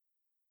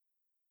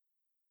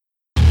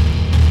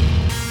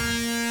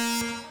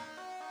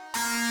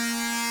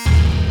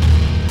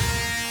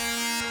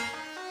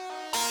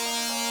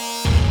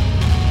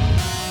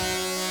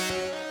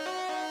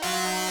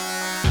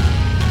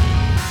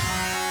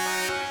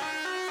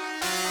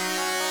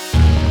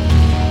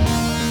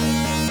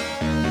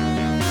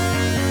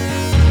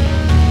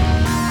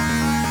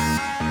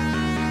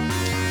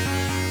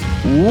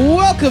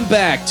Welcome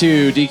back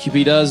to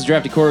DQP Does,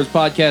 Drafty Quarters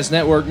Podcast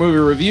Network movie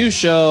review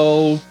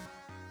show,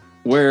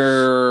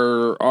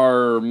 where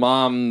our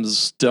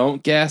moms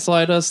don't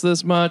gaslight us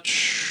this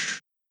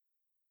much.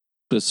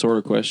 This sort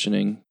of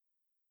questioning.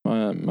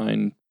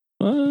 Mine,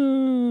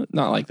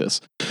 not like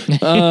this.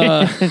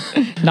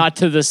 Not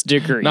to this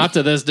degree. Not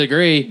to this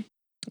degree.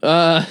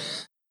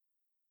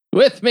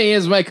 With me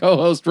is my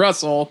co-host,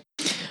 Russell.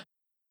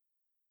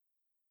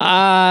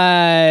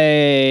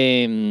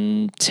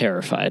 I'm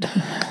terrified.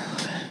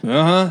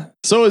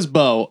 So is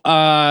Beau.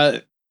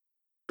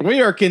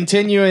 We are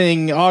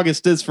continuing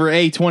August is for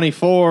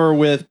A24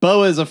 with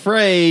Beau is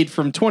Afraid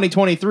from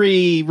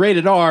 2023,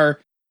 rated R.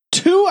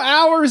 2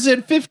 hours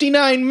and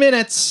 59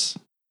 minutes.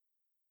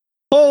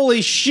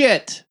 Holy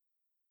shit.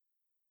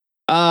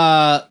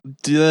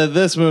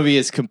 This movie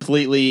is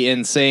completely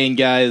insane,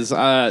 guys.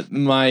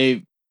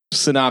 My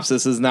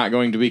synopsis is not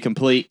going to be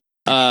complete.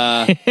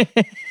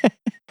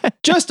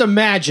 Just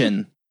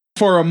imagine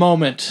for a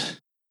moment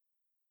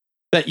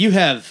that you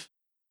have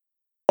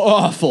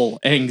awful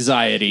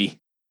anxiety.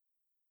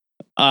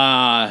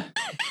 And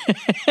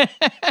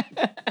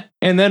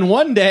then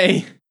one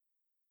day,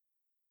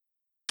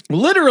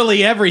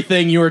 literally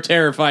everything you were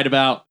terrified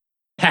about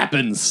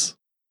happens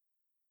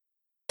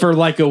for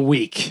like a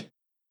week.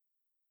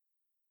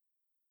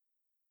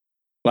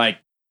 Like,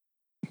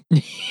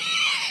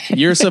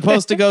 you're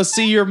supposed to go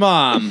see your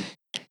mom,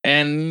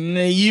 and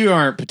you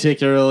aren't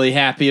particularly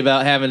happy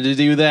about having to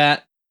do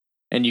that.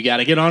 And you got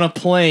to get on a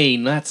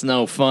plane. That's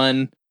no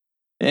fun.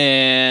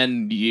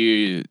 And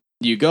you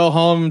go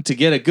home to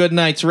get a good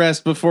night's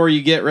rest before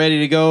you get ready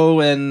to go.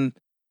 And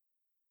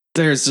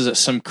there's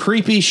some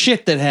creepy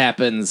shit that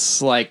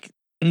happens. Like,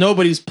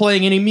 nobody's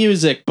playing any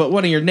music, but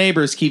one of your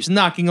neighbors keeps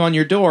knocking on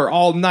your door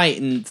all night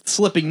and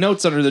slipping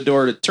notes under the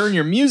door to turn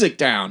your music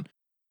down.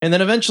 And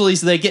then eventually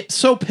they get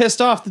so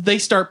pissed off that they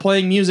start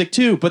playing music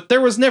too. But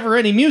there was never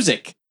any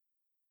music.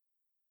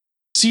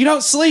 So you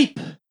don't sleep.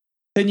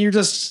 And you're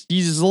just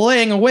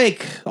laying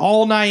awake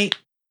all night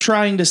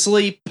trying to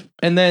sleep,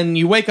 and then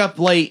you wake up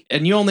late,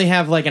 and you only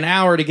have like an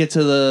hour to get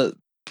to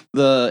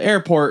the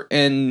airport,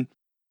 and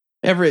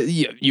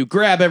you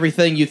grab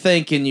everything you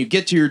think, and you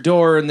get to your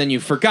door, and then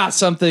you forgot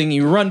something,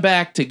 you run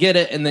back to get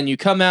it, and then you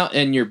come out,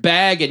 and your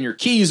bag and your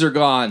keys are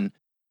gone,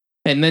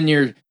 and then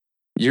your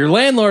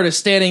landlord is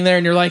standing there,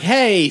 and you're like,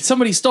 "Hey,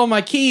 somebody stole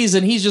my keys,"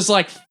 and he's just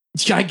like,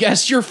 "I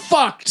guess you're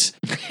fucked,"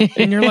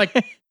 and you're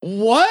like,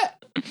 "What?"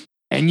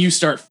 And you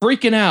start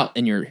freaking out,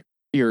 and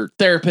your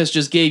therapist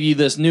just gave you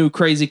this new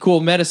crazy cool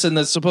medicine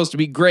that's supposed to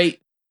be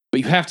great,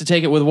 but you have to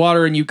take it with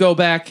water, and you go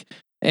back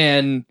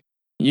and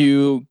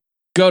you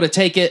go to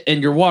take it,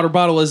 and your water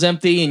bottle is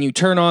empty, and you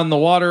turn on the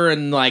water,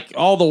 and like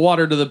all the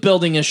water to the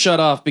building is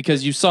shut off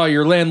because you saw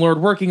your landlord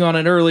working on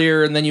it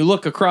earlier, and then you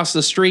look across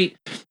the street,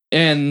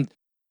 and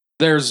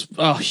there's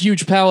a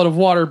huge pallet of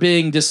water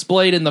being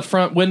displayed in the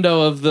front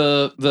window of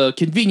the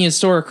convenience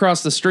store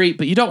across the street,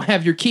 but you don't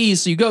have your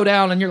keys, so you go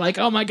down and you're like,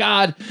 oh my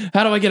God,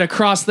 how do I get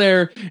across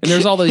there? And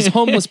there's all these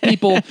homeless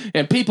people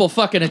and people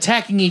fucking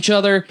attacking each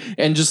other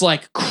and just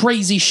like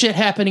crazy shit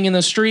happening in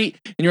the street.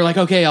 And you're like,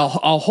 okay, I'll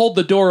hold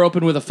the door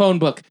open with a phone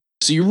book.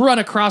 So you run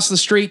across the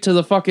street to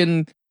the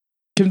fucking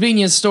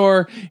convenience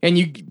store, and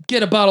you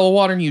get a bottle of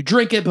water and you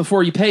drink it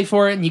before you pay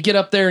for it, and you get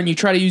up there and you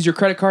try to use your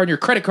credit card, and your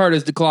credit card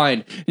is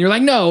declined, and you're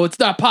like, no, it's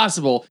not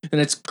possible, and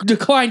it's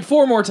declined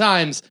 4 more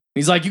times.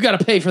 He's like, you got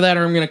to pay for that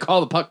or I'm going to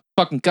call the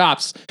fucking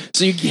cops.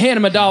 So you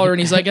hand him $1 and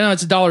he's like, no,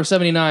 it's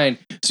 $1.79.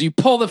 So you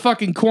pull the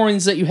fucking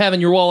coins that you have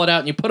in your wallet out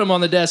and you put them on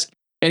the desk,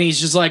 and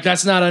he's just like,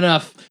 that's not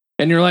enough.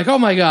 And you're like, oh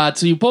my God.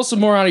 So you pull some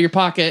more out of your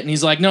pocket, and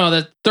he's like, no,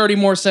 that's 30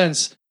 more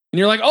cents. And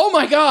you're like, oh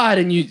my God.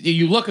 And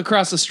you look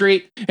across the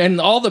street,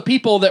 and all the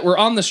people that were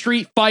on the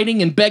street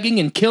fighting and begging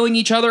and killing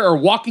each other are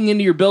walking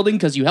into your building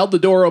because you held the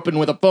door open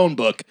with a phone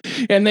book.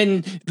 And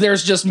then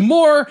there's just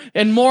more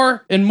and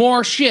more and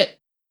more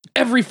shit.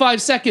 Every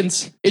 5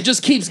 seconds, it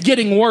just keeps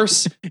getting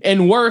worse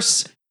and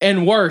worse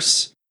and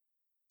worse.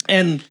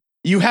 And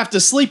you have to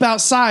sleep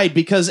outside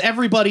because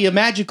everybody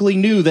magically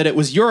knew that it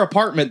was your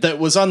apartment that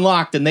was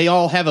unlocked, and they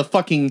all have a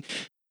fucking,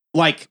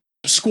 like,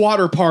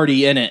 squatter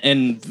party in it,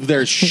 and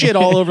there's shit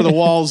all over the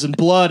walls and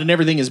blood and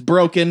everything is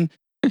broken,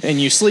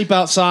 and you sleep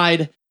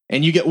outside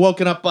and you get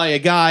woken up by a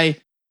guy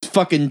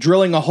fucking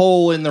drilling a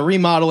hole in the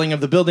remodeling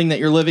of the building that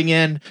you're living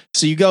in.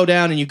 So you go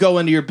down and you go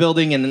into your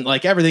building, and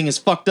like everything is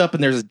fucked up,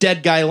 and there's a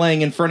dead guy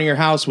laying in front of your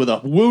house with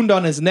a wound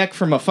on his neck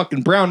from a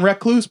fucking brown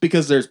recluse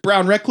because there's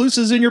brown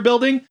recluses in your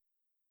building.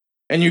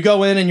 And you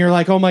go in and you're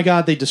like, oh my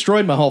God, they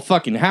destroyed my whole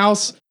fucking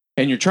house.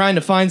 And you're trying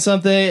to find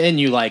something, and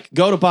you like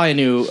go to buy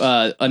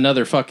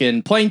another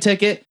fucking plane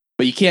ticket,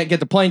 but you can't get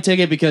the plane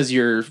ticket because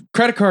your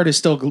credit card is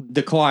still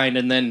declined.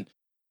 And then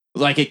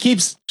like it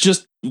keeps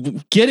just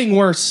getting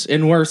worse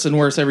and worse and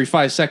worse every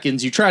 5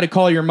 seconds. You try to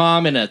call your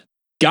mom, and a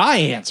guy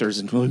answers,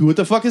 and like, what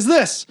the fuck is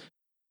this?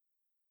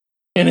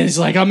 And he's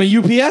like, I'm a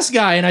UPS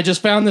guy, and I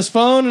just found this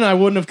phone, and I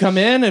wouldn't have come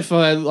in if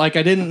I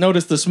didn't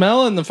notice the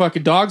smell, and the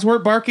fucking dogs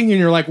weren't barking. And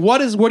you're like, what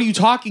are you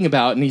talking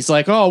about? And he's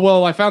like, oh,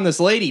 well, I found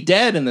this lady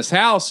dead in this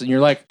house. And you're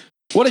like,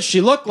 what does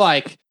she look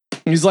like?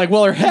 And He's like,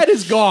 well, her head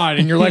is gone.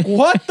 And you're like,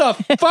 what the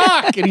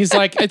fuck? And he's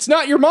like, it's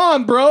not your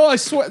mom, bro. I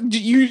swear,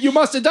 you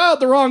must have dialed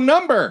the wrong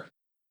number.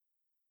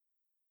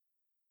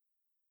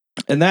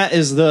 And that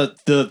is the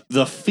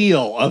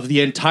feel of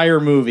the entire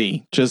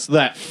movie. Just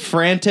that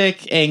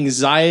frantic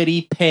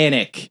anxiety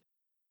panic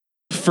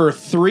for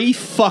 3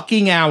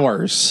 fucking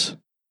hours.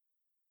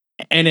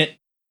 And it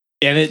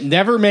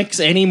never makes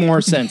any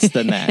more sense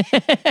than that.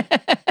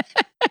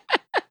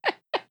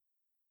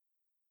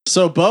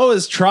 So Beau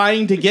is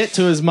trying to get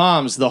to his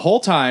mom's the whole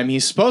time.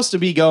 He's supposed to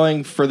be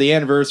going for the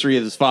anniversary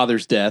of his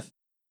father's death,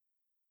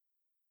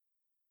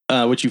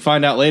 which you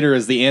find out later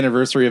is the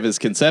anniversary of his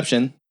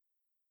conception.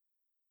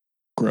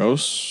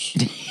 Gross.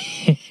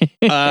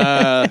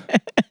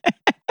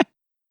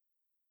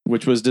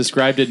 Which was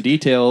described in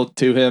detail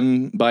to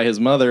him by his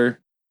mother.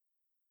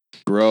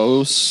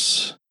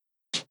 Gross.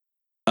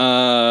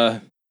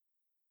 When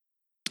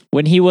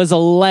he was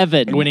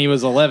 11. When he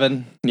was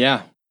 11,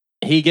 yeah.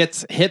 He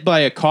gets hit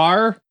by a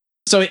car.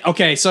 So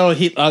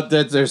he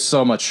there's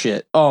so much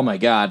shit. Oh my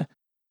god.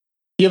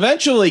 He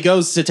eventually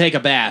goes to take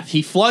a bath.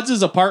 He floods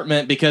his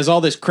apartment because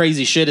all this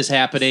crazy shit is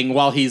happening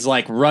while he's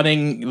like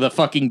running the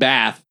fucking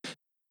bath.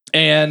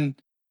 And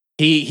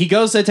he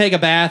goes to take a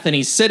bath and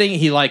he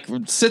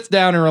sits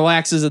down and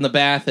relaxes in the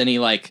bath, and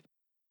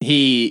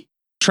he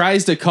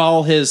tries to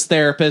call his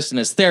therapist, and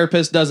his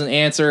therapist doesn't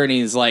answer, and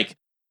he's like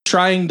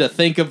trying to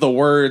think of the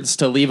words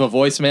to leave a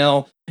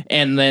voicemail,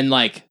 and then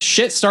like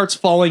shit starts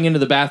falling into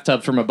the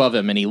bathtub from above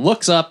him, and he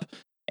looks up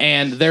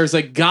and there's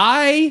a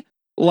guy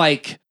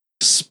like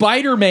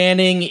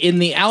Spider-Manning in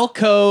the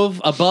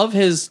alcove above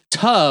his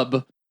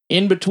tub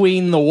in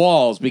between the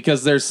walls,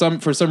 because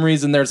for some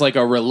reason there's like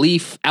a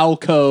relief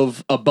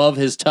alcove above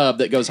his tub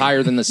that goes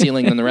higher than the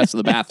ceiling than the rest of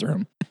the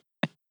bathroom.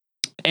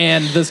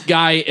 And this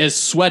guy is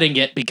sweating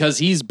it because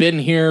he's been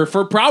here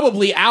for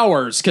probably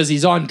hours because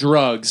he's on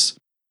drugs.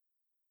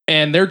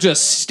 And they're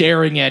just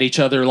staring at each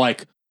other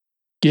like,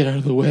 get out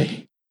of the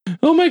way.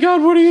 Oh my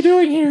God, what are you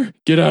doing here?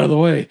 Get out of the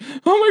way.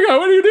 Oh my God,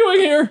 what are you doing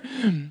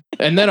here?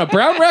 And then a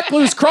brown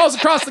recluse crawls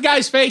across the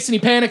guy's face, and he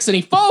panics and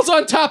he falls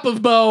on top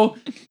of Beau.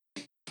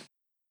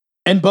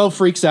 And Beau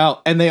freaks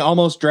out, and they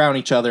almost drown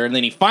each other. And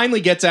then he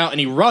finally gets out and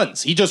he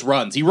runs. He just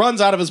runs. He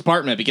runs out of his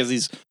apartment because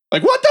he's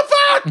like, what the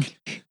fuck?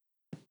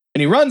 And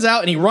he runs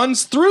out and he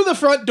runs through the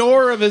front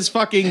door of his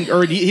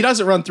he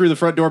doesn't run through the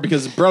front door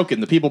because it's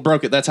broken. The people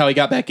broke it. That's how he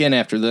got back in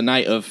after the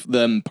night of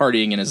them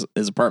partying in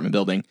his apartment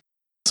building.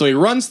 So he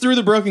runs through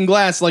the broken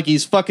glass like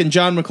he's fucking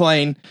John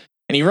McClane,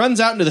 and he runs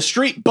out into the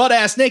street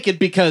butt-ass naked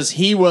because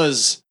he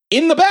was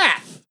in the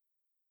bath.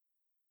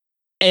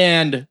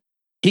 And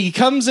he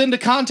comes into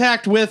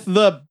contact with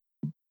the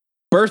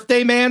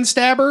birthday man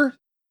stabber.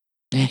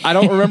 I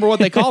don't remember what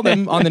they called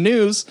him on the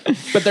news,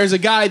 but there's a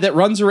guy that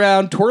runs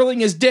around twirling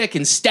his dick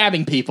and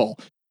stabbing people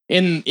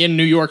in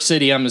New York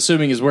City, I'm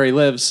assuming is where he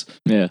lives,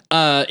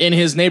 in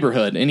his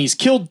neighborhood. And he's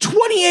killed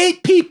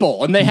 28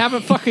 people, and they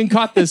haven't fucking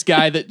caught this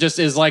guy that just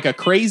is like a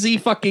crazy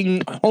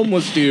fucking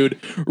homeless dude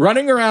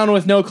running around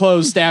with no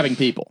clothes stabbing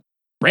people.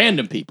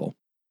 Random people.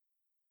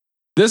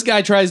 This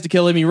guy tries to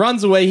kill him. He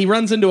runs away. He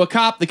runs into a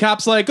cop. The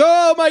cop's like,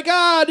 oh my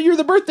God, you're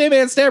the birthday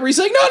man stabber. He's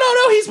like,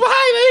 no, he's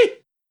behind me.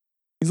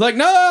 He's like,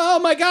 no, oh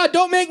my God,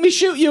 don't make me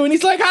shoot you. And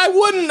he's like, I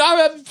wouldn't.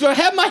 I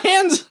have my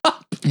hands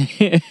up.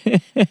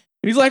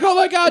 He's like, oh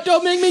my God,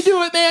 don't make me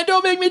do it, man.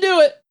 Don't make me do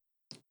it.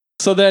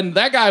 So then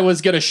that guy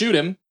was going to shoot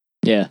him.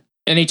 Yeah.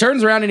 And he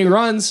turns around and he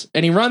runs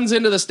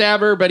into the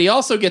stabber, but he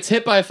also gets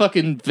hit by a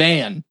fucking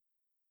van.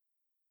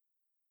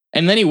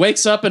 And then he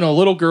wakes up in a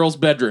little girl's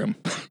bedroom.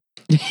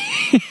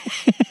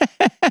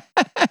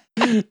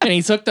 And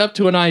he's hooked up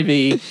to an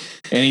IV,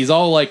 and he's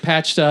all like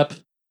patched up.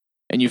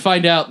 And you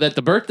find out that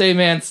the birthday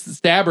man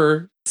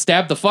stabber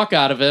stabbed the fuck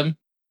out of him,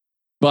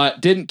 but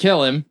didn't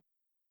kill him.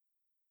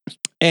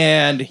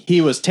 And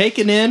he was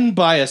taken in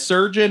by a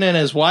surgeon and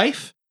his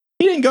wife.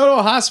 He didn't go to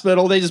a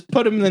hospital. They just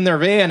put him in their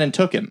van and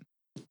took him.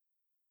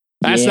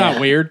 That's not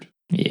weird.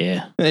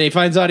 Yeah. And he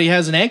finds out he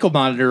has an ankle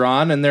monitor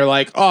on, and they're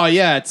like, oh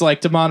yeah, it's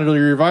like to monitor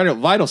your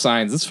vital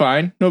signs. It's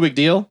fine. No big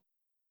deal.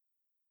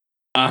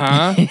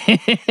 Uh-huh.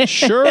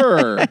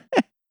 Sure.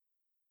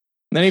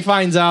 Then he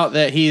finds out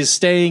that he's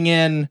staying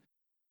in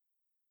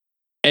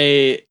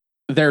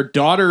their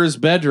daughter's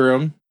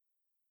bedroom,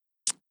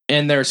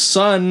 and their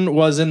son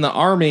was in the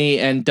army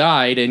and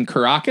died in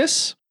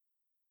Caracas.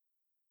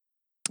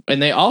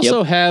 And they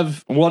also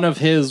have one of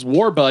his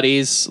war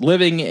buddies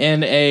living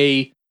in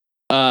a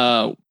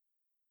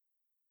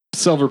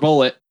silver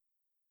bullet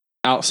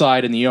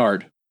outside in the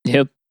yard.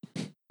 Yep.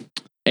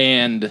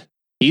 And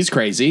he's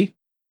crazy.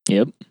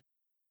 Yep.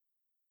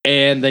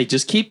 And they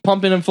just keep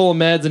pumping him full of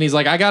meds, and he's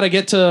like, I gotta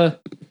get to...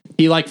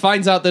 He like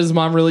finds out that his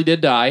mom really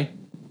did die.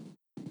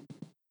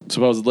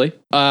 Supposedly.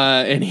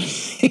 And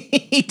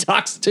he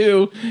talks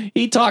to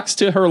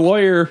her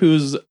lawyer,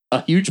 who's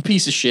a huge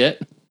piece of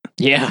shit.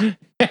 Yeah.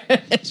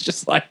 It's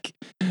just like,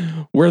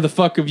 where the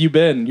fuck have you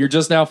been? You're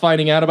just now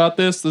finding out about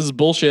this? This is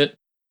bullshit.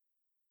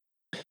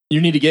 You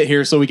need to get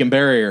here so we can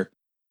bury her.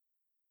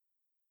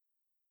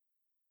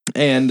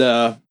 And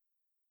oh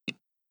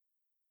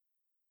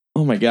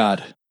oh my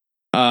god.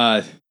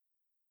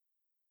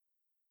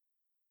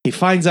 He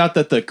finds out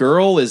that the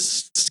girl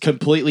is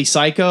completely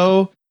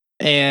psycho,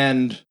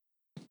 and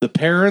the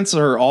parents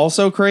are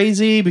also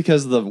crazy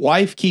because the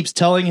wife keeps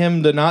telling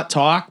him to not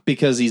talk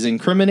because he's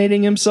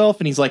incriminating himself,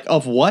 and he's like,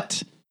 of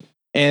what?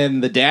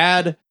 And the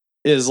dad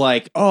is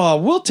like, oh,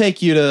 we'll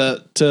take you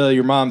to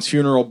your mom's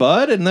funeral,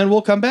 bud, and then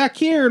we'll come back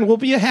here and we'll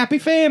be a happy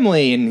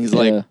family. And he's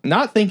like,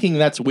 not thinking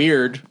that's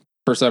weird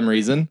for some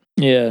reason.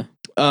 Yeah.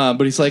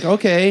 But he's like,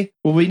 okay,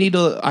 well,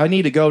 I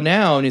need to go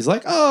now. And he's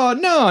like, oh,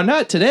 no,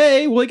 not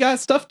today. We got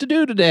stuff to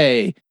do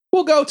today.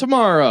 We'll go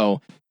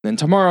tomorrow. Then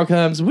tomorrow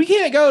comes. We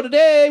can't go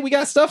today. We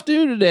got stuff to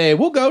do today.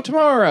 We'll go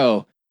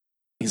tomorrow.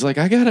 He's like,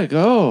 I gotta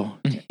go.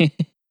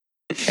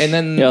 And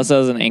then he also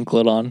has an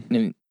anklet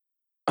on.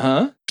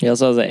 Huh? He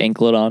also has an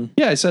anklet on.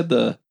 Yeah, I said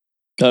the.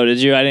 Oh,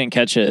 did you? I didn't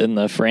catch it in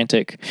the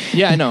frantic.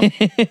 Yeah, I know.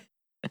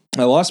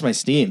 I lost my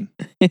steam.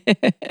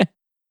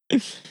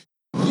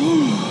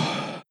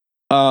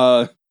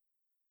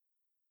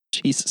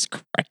 Jesus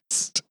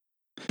Christ.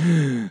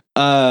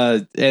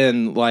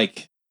 And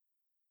like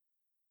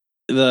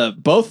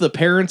both the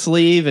parents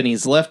leave and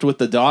he's left with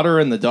the daughter,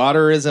 and the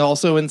daughter is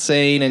also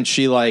insane, and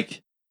she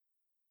like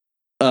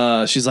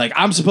she's like,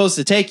 I'm supposed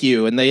to take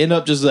you, and they end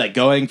up just like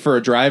going for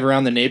a drive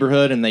around the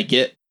neighborhood, and they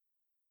get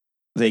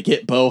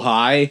Beau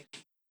high,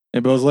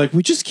 and Beau's like,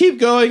 we just keep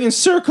going in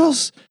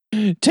circles,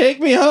 take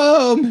me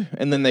home.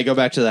 And then they go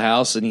back to the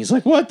house, and he's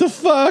like, what the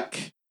fuck?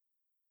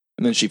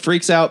 And then she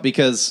freaks out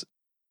because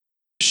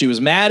she was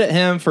mad at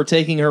him for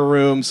taking her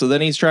room, so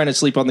then he's trying to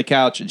sleep on the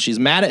couch, and she's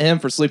mad at him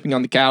for sleeping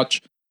on the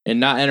couch and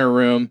not in her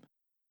room.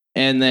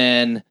 And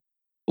then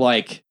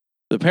like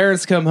the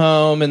parents come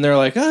home and they're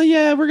like, oh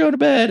yeah, we're going to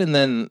bed. And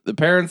then the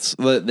parents,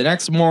 the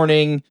next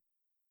morning,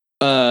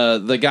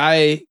 the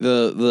guy,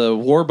 the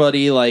war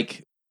buddy,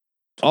 like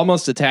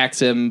almost attacks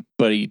him,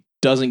 but he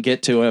doesn't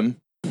get to him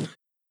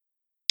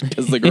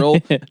because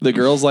the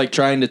girl's like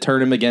trying to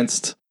turn him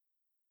against,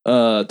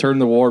 turn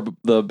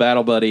the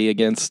battle buddy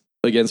against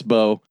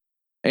Beau.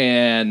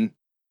 And,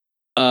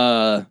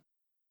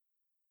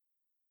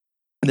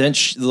 then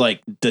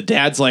like the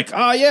dad's like,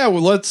 oh yeah,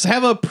 well, let's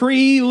have a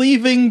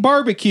pre-leaving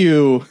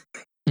barbecue.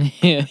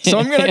 So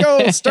I'm gonna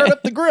go start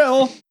up the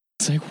grill.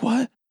 It's like,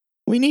 what?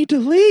 We need to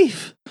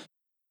leave.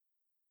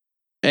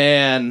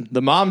 And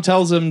the mom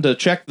tells him to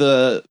check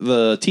the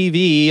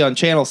TV on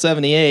channel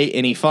 78,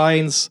 and he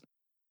finds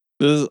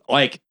this,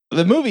 like,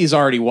 the movie's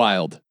already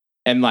wild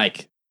and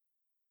like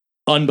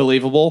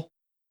unbelievable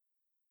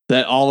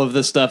that all of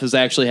this stuff is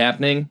actually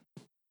happening.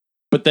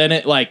 But then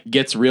it like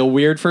gets real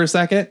weird for a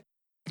second.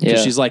 Yeah.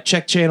 She's like,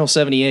 check channel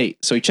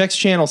 78. So he checks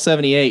channel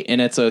 78, and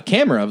it's a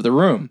camera of the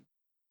room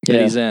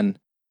that he's in.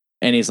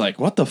 And he's like,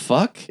 what the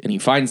fuck? And he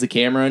finds the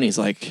camera, and he's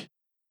like,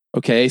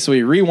 okay. So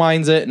he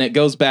rewinds it, and it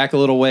goes back a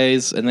little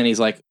ways. And then he's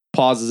like,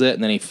 pauses it.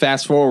 And then he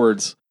fast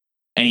forwards.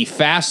 And he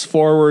fast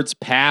forwards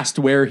past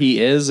where he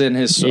is in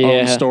his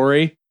own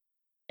story.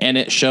 And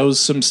it shows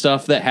some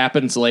stuff that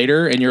happens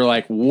later. And you're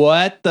like,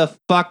 what the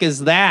fuck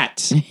is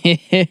that?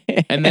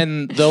 And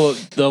then the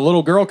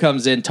little girl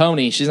comes in,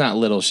 Tony. She's not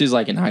little. She's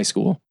like in high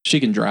school. She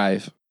can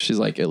drive. She's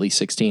like at least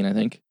 16, I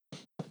think.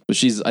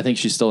 But I think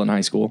she's still in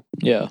high school.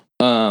 Yeah.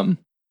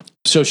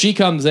 So she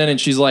comes in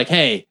and she's like,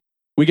 hey,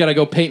 we got to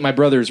go paint my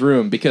brother's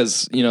room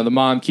because, you know, the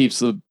mom keeps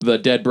the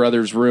dead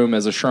brother's room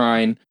as a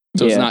shrine.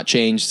 So it's not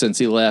changed since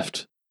he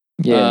left.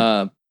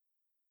 Yeah.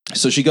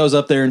 So she goes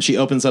up there and she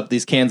opens up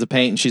these cans of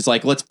paint and she's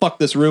like, let's fuck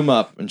this room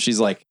up. And she's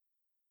like,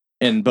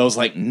 and Beau's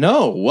like,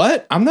 no,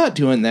 what? I'm not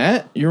doing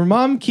that. Your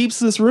mom keeps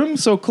this room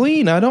so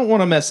clean. I don't want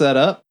to mess that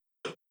up.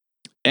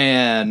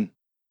 And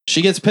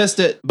she gets pissed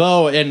at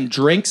Beau and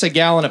drinks a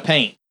gallon of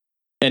paint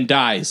and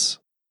dies.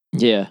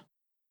 Yeah.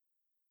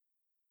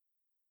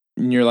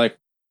 And you're like,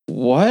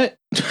 what?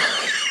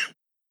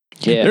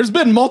 Yeah. There's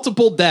been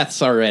multiple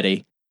deaths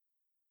already.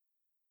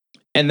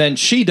 And then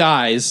she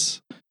dies.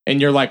 And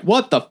you're like,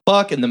 what the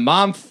fuck? And the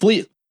mom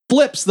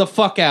flips the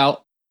fuck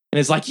out and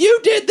is like, you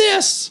did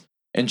this.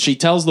 And she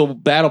tells the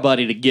battle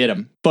buddy to get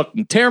him.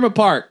 Fucking tear him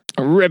apart.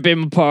 Rip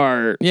him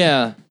apart.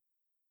 Yeah.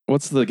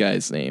 What's the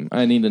guy's name?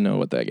 I need to know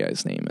what that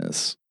guy's name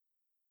is.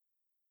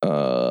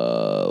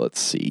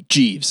 Let's see.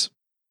 Jeeves.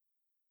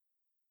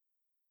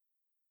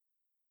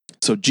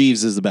 So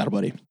Jeeves is the battle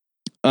buddy.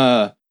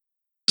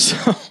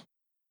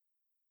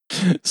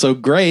 So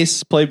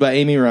Grace, played by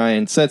Amy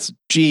Ryan, sets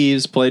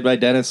Jeeves, played by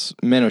Dennis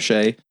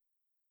Menochet,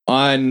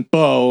 on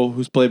Beau,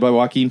 who's played by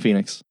Joaquin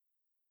Phoenix.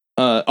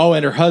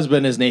 And her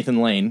husband is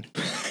Nathan Lane.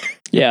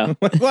 Yeah.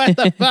 What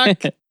the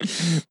fuck?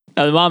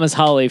 The mom is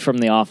Holly from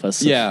The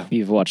Office. Yeah. If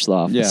you've watched The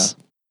Office.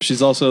 Yeah.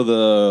 She's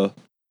also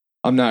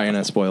I'm not going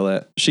to spoil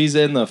it. She's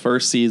in the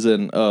first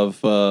season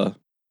of what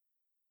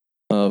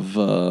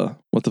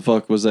the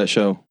fuck was that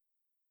show?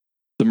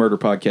 The Murder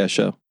Podcast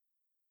show.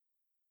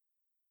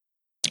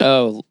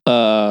 Oh,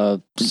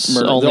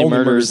 only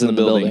murders in the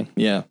building.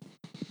 Yeah.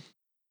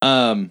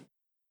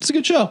 It's a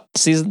good show.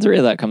 Season 3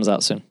 of that comes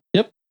out soon.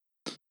 Yep.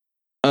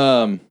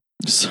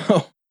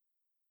 So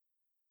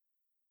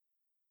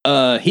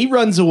he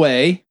runs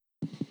away,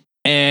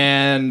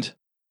 and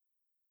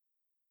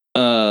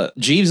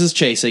Jeeves is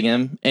chasing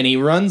him, and he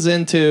runs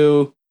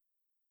into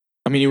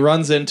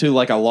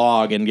like a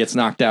log and gets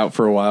knocked out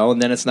for a while,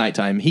 and then it's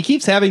nighttime. He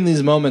keeps having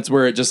these moments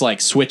where it just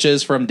like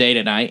switches from day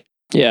to night.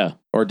 Yeah.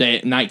 Or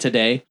night to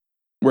day,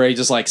 where he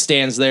just like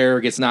stands there,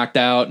 gets knocked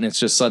out, and it's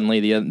just suddenly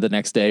the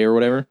next day or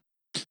whatever.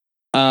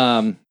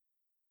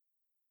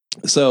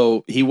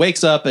 So he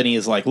wakes up and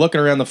he's like looking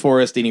around the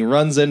forest, and he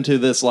runs into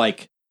this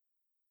like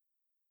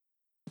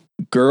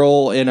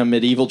girl in a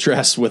medieval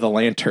dress with a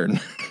lantern.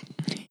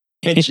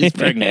 And she's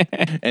pregnant.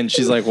 And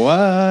she's like,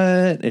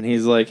 "What?" And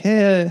he's like,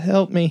 "Hey,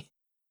 help me."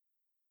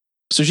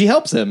 So she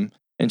helps him,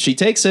 and she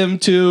takes him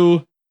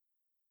to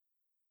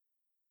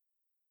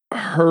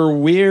her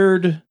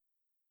weird,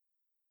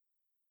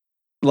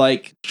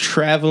 like,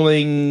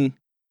 traveling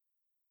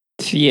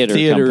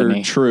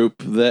theater troupe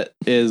that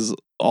is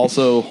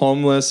also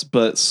homeless,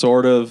 but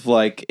sort of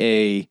like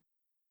a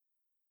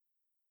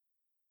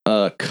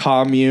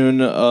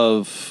commune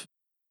of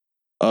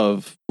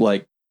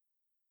like,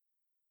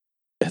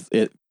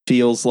 it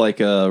feels like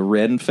a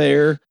Ren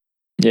fair.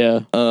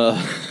 Yeah.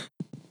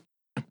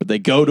 But they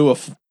go to a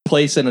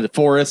place in a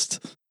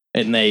forest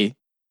and they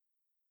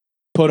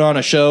put on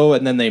a show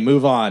and then they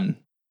move on.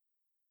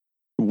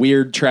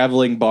 Weird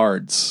traveling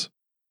bards.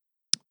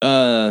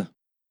 That'd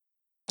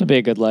be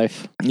a good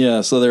life.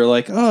 Yeah, so they're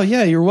like, "Oh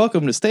yeah, you're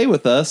welcome to stay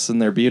with us,"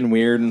 and they're being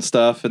weird and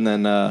stuff, and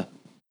then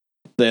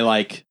they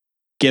like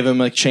give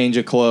him a change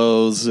of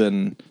clothes,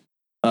 and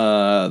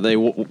they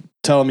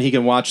tell him he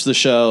can watch the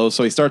show.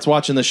 So he starts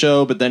watching the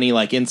show, but then he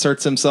like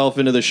inserts himself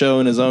into the show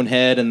in his own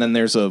head, and then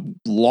there's a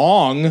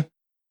long,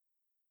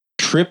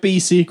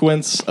 trippy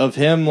sequence of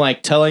him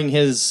like telling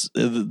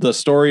the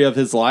story of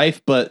his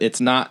life, but it's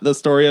not the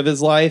story of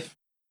his life.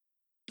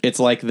 It's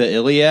like the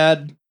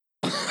Iliad.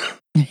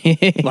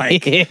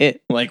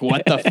 like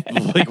what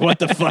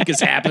the fuck is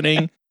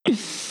happening?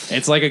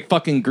 It's like a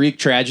fucking Greek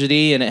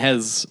tragedy, and it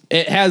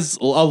has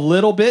a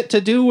little bit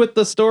to do with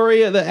the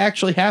story that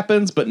actually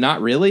happens, but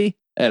not really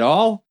at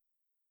all.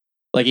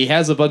 Like, he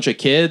has a bunch of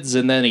kids,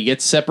 and then he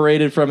gets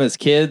separated from his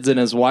kids and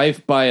his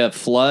wife by a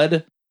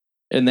flood,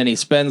 and then he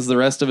spends the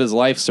rest of his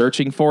life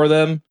searching for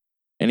them,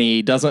 and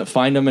he doesn't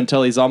find them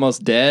until he's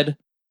almost dead.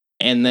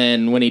 And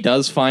then when he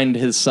does find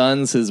his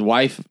sons, his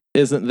wife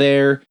isn't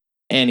there,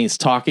 and he's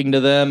talking to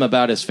them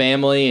about his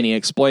family, and he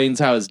explains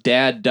how his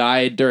dad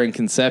died during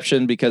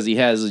conception because he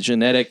has a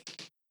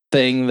genetic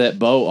thing that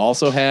Beau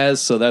also has,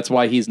 so that's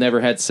why he's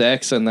never had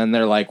sex. And then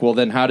they're like, "Well,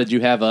 then how did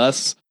you have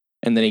us?"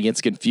 And then he gets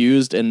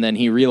confused, and then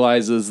he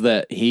realizes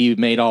that he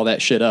made all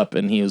that shit up,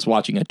 and he was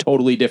watching a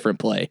totally different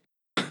play.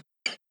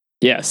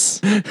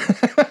 Yes. Like,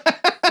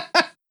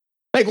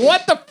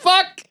 what the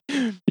fuck?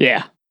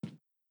 Yeah.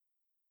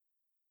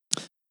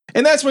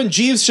 And that's when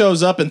Jeeves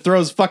shows up and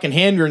throws a fucking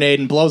hand grenade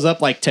and blows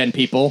up like 10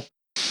 people.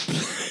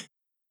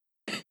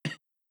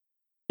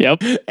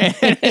 Yep.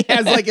 And he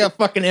has like a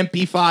fucking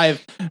MP5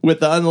 with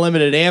the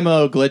unlimited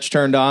ammo glitch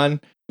turned on.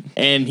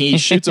 And he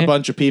shoots a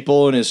bunch of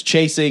people and is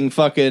chasing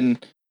fucking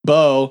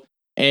Beau.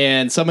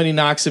 And somebody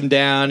knocks him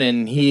down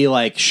and he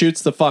like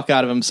shoots the fuck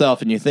out of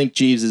himself. And you think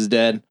Jeeves is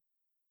dead.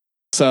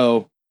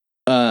 So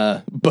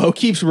Beau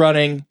keeps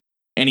running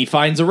and he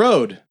finds a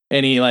road.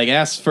 And he like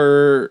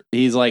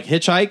he's like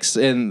hitchhikes,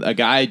 and a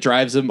guy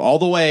drives him all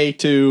the way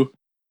to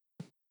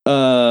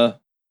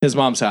his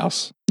mom's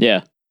house.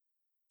 Yeah.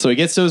 So he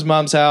gets to his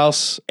mom's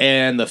house,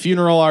 and the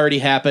funeral already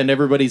happened.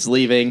 Everybody's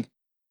leaving,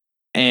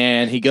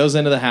 and he goes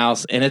into the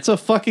house, and it's a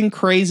fucking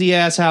crazy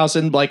ass house.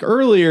 And like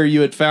earlier, you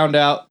had found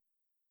out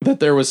that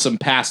there was some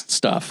past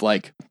stuff,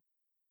 like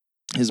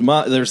his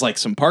mom. There's like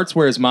some parts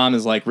where his mom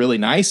is like really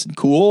nice and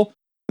cool,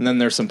 and then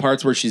there's some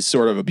parts where she's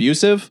sort of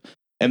abusive.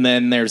 And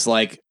then there's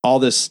like all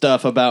this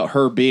stuff about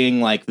her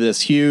being like this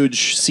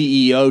huge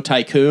CEO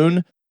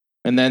tycoon.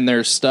 And then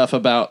there's stuff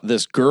about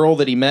this girl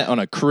that he met on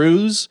a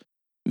cruise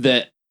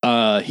that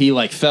he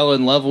like fell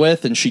in love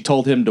with, and she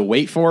told him to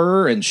wait for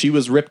her, and she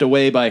was ripped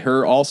away by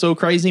her also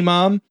crazy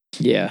mom.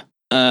 Yeah.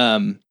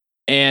 And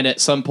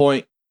at some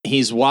point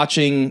he's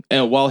watching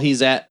while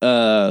he's at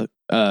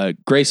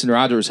Grace and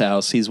Roger's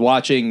house, he's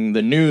watching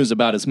the news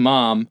about his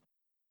mom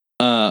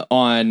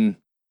on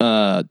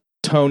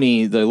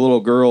Tony, the little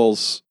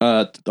girls,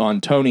 on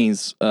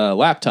Tony's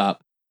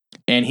laptop,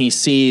 and he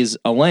sees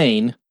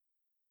Elaine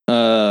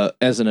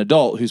as an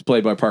adult, who's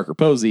played by Parker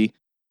Posey,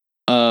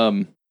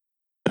 who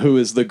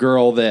is the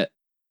girl that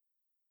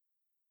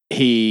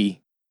he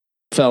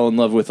fell in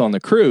love with on the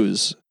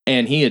cruise,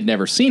 and he had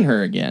never seen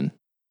her again.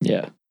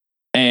 Yeah.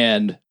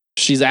 And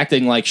she's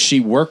acting like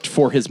she worked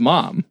for his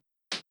mom,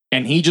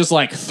 and he just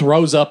like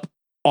throws up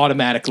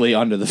automatically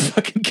onto the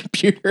fucking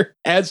computer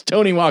as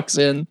Tony walks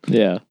in.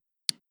 Yeah.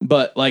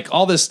 But like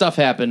all this stuff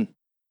happened.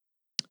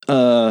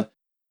 So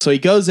he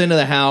goes into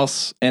the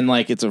house, and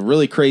like it's a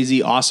really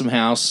crazy, awesome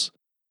house.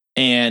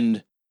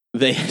 And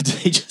they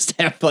just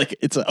have like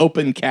it's an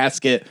open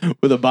casket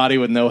with a body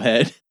with no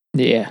head.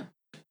 Yeah.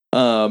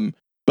 But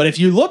if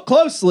you look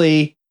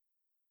closely,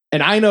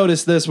 and I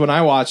noticed this when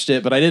I watched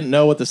it, but I didn't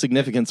know what the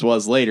significance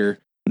was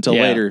until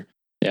later.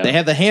 Yeah. They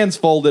have the hands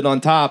folded on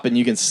top, and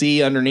you can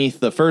see underneath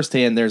the first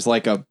hand, there's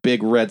like a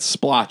big red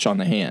splotch on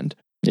the hand.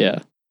 Yeah.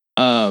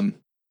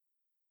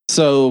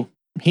 So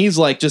he's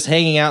like just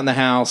hanging out in the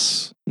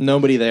house,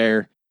 nobody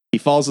there. He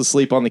falls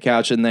asleep on the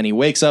couch, and then he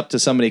wakes up to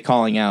somebody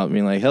calling out,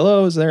 being like,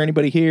 "Hello, is there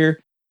anybody here?"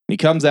 And he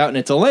comes out, and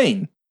it's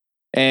Elaine.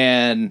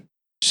 And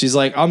she's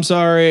like, "I'm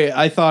sorry,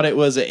 I thought it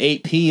was at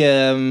 8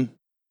 p.m.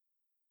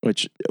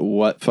 Which,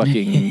 what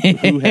fucking,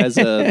 who has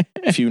a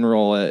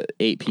funeral at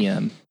 8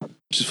 p.m.?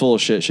 She's full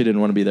of shit. She didn't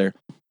want to be there.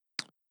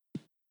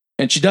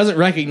 And she doesn't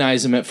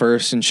recognize him at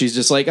first, and she's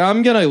just like,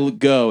 "I'm gonna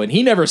go." And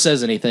he never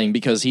says anything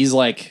because he's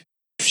like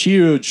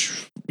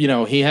huge. You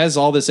know, he has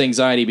all this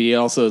anxiety, but he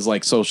also is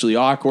like socially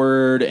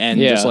awkward and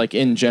just like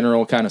in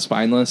general kind of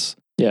spineless.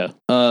 Yeah.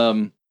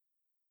 And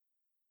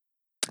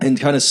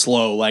kind of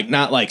slow, like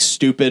not like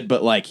stupid,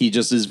 but like he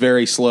just is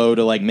very slow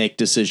to like make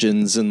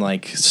decisions and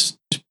like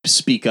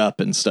speak up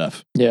and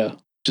stuff. Yeah.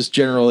 Just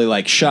generally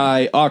like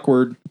shy,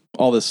 awkward,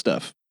 all this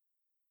stuff.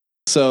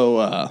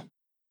 So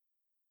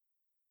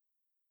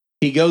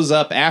he goes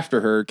up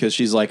after her because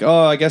she's like,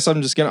 "Oh, I guess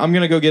I'm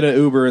gonna go get an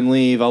Uber and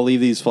leave. I'll leave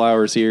these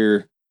flowers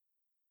here."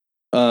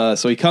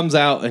 So he comes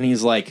out and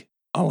he's like,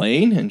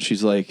 "Elaine?" And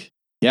she's like,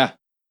 "Yeah."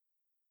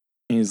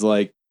 And he's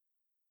like,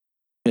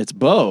 "It's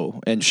Beau."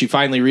 And she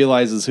finally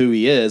realizes who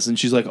he is, and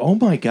she's like, "Oh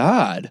my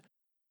God."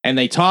 And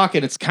they talk,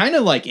 and it's kind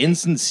of like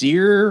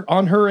insincere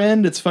on her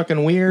end. It's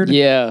fucking weird.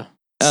 Yeah.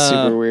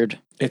 Super weird.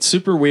 It's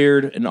super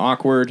weird and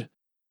awkward.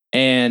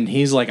 And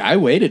he's like, "I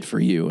waited for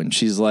you." And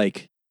she's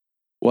like,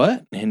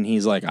 "What?" And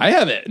he's like, "I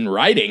have it in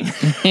writing."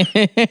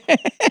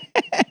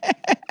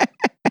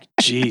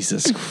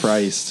 Jesus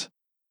Christ.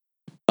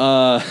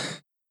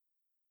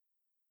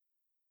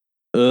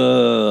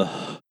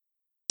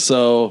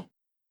 So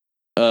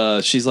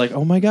she's like,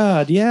 "Oh my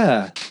God,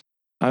 yeah,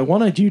 I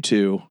wanted you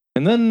to."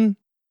 And then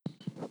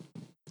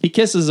he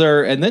kisses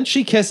her, and then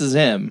she kisses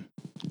him.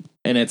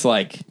 And it's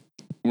like,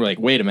 we're like,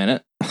 wait a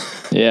minute.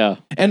 Yeah.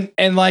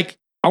 And like,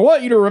 I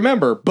want you to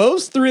remember,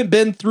 Beau's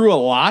been through a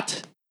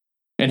lot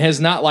and has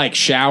not like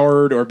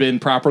showered or been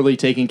properly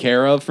taken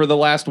care of for the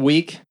last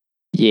week.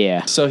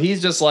 Yeah. So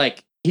he's just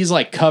like, he's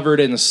like covered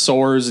in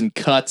sores and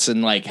cuts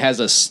and like has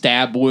a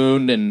stab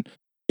wound and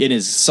in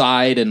his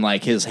side, and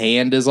like his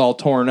hand is all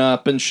torn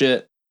up and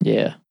shit.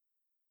 Yeah.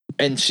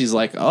 And she's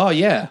like, "Oh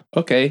yeah,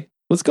 okay,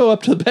 let's go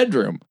up to the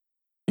bedroom."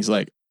 He's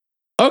like,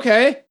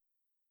 "Okay."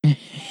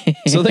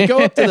 So they go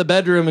up to the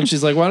bedroom, and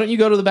she's like, "Why don't you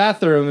go to the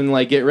bathroom and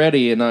like get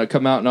ready and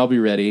come out and I'll be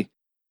ready."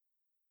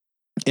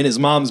 In his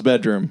mom's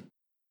bedroom.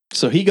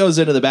 So he goes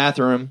into the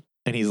bathroom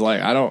and he's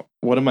like,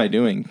 "What am I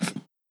doing?"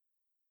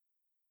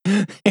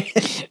 And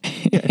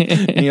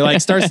he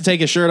like starts to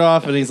take his shirt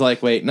off, and he's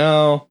like, "Wait,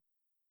 no.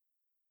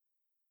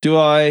 Do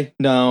I?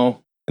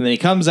 No." And then he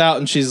comes out,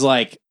 and she's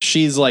like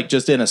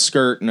just in a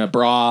skirt and a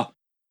bra,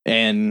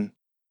 and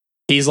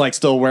he's like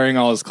still wearing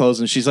all his clothes,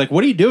 and she's like,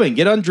 "What are you doing?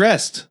 Get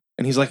undressed."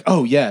 And he's like,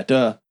 "Oh yeah,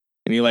 duh."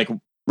 And he like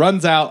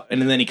runs out,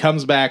 and then he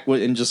comes back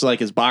in just like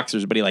his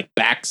boxers, but he like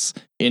backs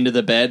into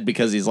the bed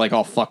because he's like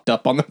all fucked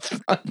up on the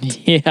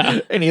front. Yeah.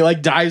 And he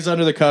like dives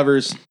under the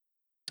covers.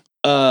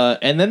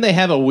 And then they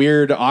have a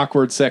weird,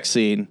 awkward sex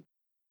scene.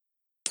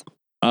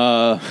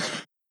 And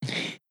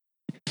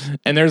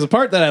there's a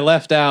part that I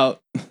left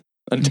out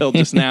until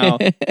just now,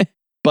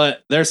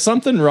 but there's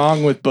something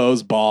wrong with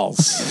Beau's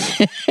balls.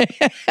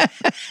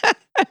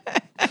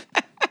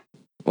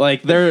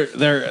 Like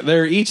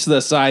they're each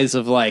the size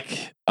of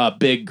like a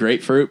big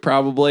grapefruit,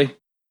 probably.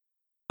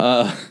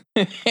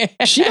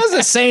 She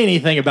doesn't say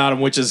anything about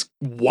him, which is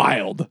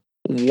wild.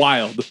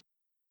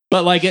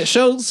 But like it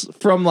shows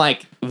from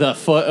like the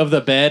foot of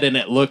the bed, and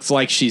it looks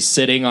like she's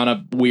sitting on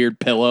a weird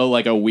pillow,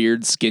 like a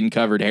weird skin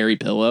covered hairy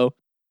pillow.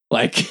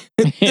 Like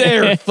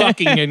they're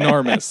fucking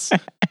enormous.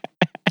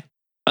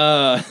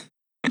 And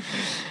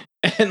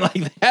like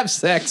they have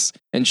sex,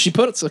 and she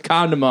puts a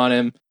condom on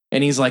him,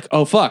 and he's like,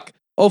 "Oh fuck,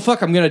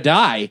 I'm gonna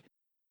die."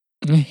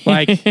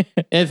 Like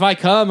if I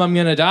come, I'm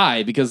gonna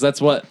die, because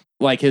that's what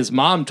like his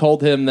mom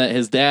told him, that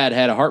his dad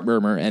had a heart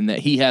murmur and that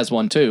he has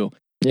one too.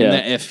 Yeah. And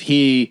that if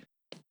he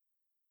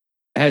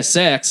has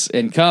sex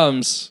and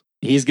comes,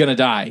 he's gonna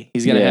die.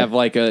 He's gonna have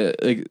like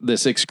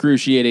this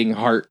excruciating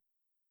heart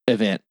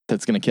event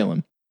that's gonna kill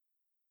him.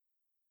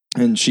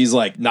 And she's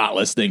like not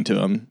listening to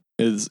him.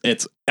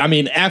 I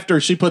mean,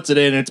 after she puts it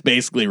in, it's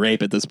basically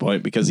rape at this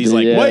point, because he's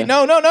like, "Wait,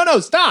 no,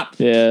 stop."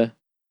 Yeah.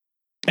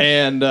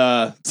 And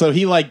so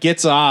he like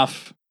gets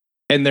off,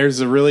 and there's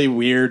a really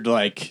weird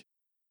like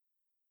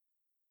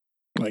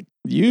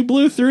you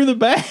blew through the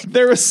bag.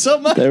 There was so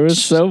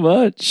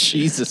much.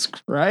 Jesus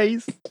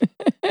Christ.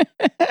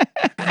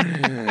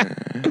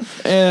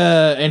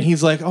 And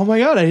he's like, "Oh my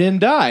God, I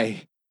didn't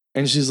die."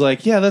 And she's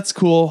like, "Yeah, that's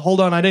cool.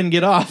 Hold on, I didn't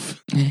get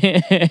off."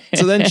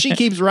 So then she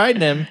keeps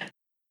riding him,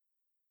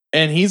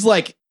 and he's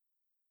like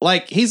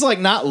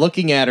not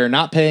looking at her,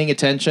 not paying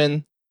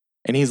attention.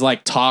 And he's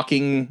like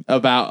talking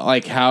about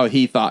like how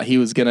he thought he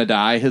was going to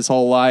die his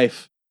whole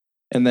life,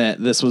 and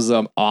that this was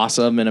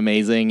awesome and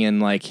amazing,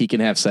 and like he can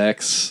have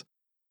sex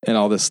and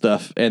all this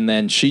stuff. And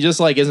then she just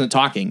like isn't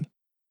talking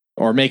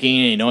or making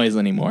any noise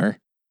anymore.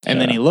 And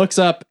then he looks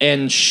up,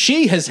 and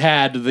she has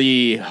had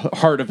the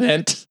heart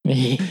event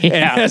and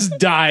has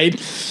died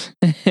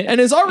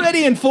and is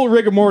already in full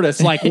rigor mortis.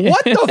 Like,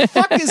 what the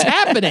fuck is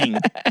happening?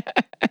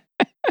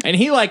 And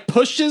he like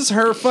pushes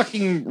her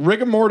fucking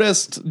rigor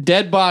mortis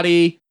dead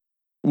body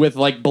with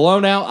like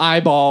blown out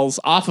eyeballs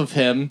off of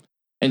him.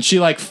 And she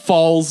like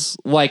falls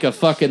like a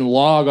fucking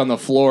log on the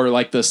floor.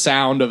 Like the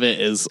sound of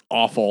it is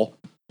awful.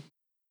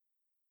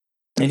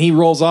 And he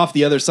rolls off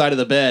the other side of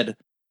the bed.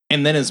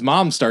 And then his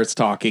mom starts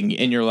talking,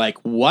 and you're like,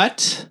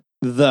 what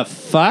the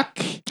fuck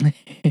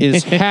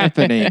is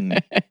happening?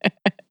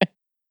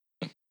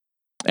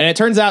 And it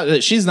turns out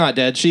that she's not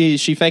dead. She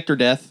faked her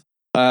death.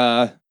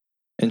 And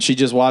she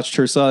just watched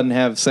her son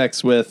have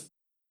sex with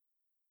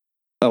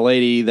a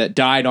lady that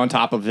died on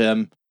top of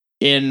him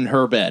in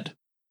her bed.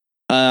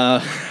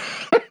 And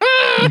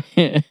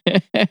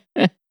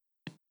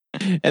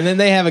then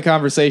they have a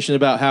conversation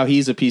about how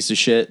he's a piece of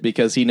shit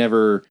because he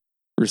never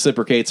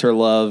reciprocates her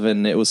love,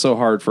 and it was so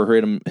hard for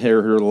her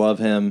to love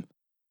him.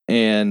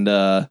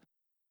 And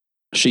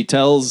she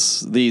tells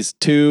these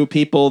two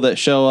people that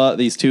show up,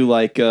 these two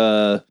like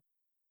one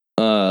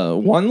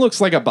looks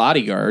like a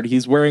bodyguard.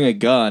 He's wearing a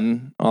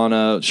gun on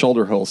a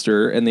shoulder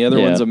holster, and the other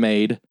one's a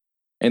maid.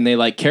 And they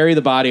like carry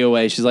the body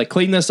away. She's like,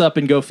 clean this up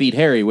and go feed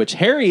Harry, which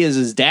Harry is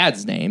his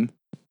dad's name.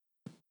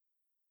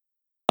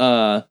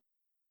 His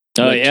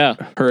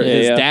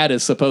dad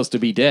is supposed to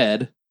be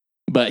dead.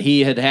 But he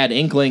had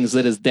inklings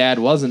that his dad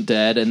wasn't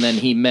dead, and then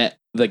he met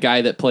the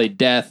guy that played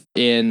Death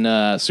in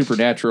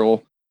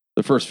Supernatural,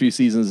 the first few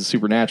seasons of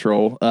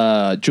Supernatural,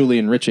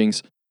 Julian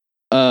Richings,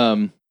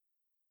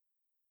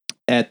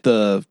 at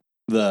the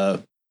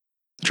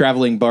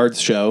Traveling Bards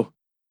show,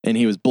 and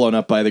he was blown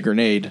up by the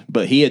grenade.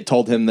 But he had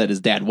told him that his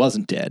dad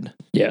wasn't dead.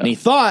 Yeah, and he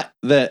thought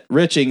that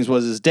Richings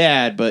was his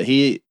dad, but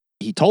he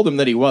told him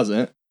that he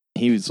wasn't.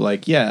 He was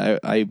like, "Yeah,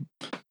 I'm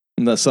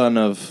the son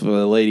of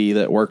a lady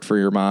that worked for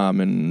your mom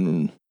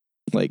and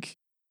like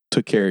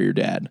took care of your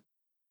dad."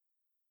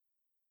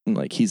 And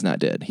like, he's not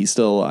dead. He's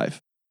still alive.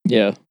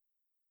 Yeah.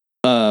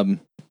 But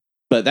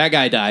that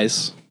guy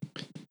dies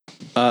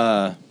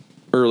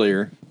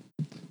earlier.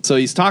 So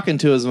he's talking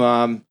to his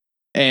mom,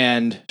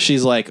 and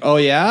she's like, "Oh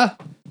yeah?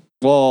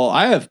 Well,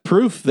 I have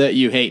proof that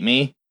you hate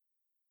me."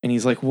 And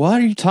he's like,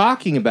 "What are you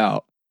talking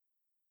about?"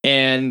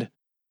 And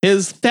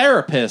his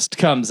therapist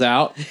comes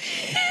out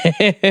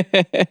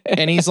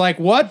and he's like,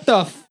 "What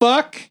the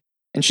fuck?"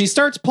 And she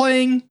starts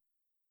playing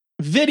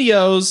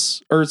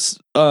videos or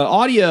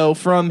audio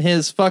from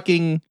his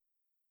fucking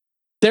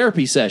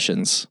therapy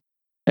sessions.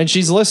 And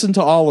she's listened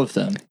to all of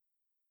them.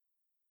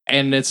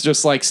 And it's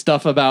just like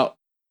stuff about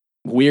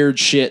weird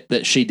shit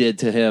that she did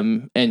to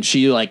him. And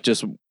she like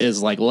just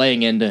is like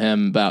laying into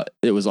him about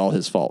it was all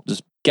his fault.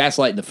 Just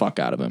gaslighting the fuck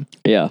out of him.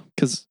 Yeah.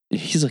 Because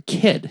he's a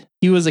kid.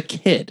 He was a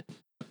kid.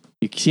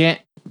 You can't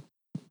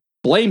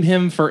blame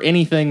him for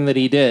anything that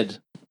he did.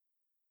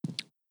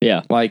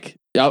 Yeah. Like,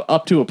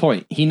 up to a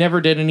point. He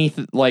never did any,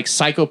 like,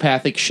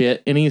 psychopathic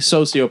shit, any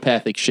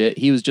sociopathic shit.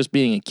 He was just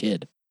being a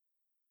kid.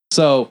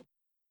 So,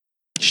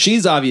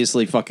 she's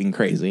obviously fucking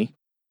crazy.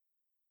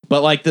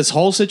 But, like, this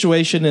whole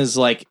situation is,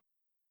 like,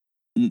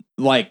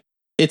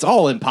 it's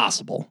all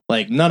impossible.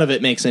 Like, none of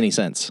it makes any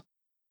sense.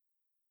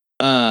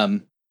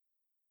 And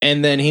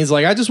then he's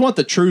like, "I just want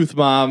the truth,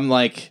 Mom."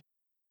 Like,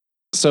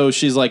 so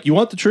she's like, "You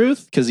want the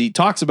truth?" Because he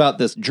talks about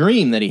this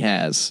dream that he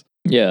has.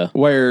 Yeah.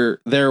 Where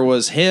there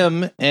was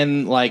him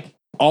and like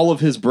all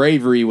of his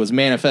bravery was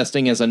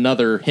manifesting as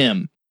another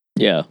him.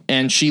 Yeah.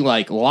 And she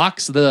like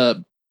locks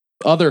the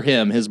other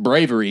him, his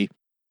bravery,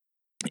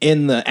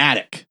 in the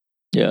attic.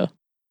 Yeah.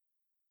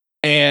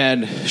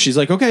 And she's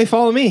like, "Okay,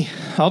 follow me.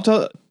 I'll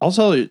tell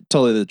you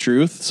the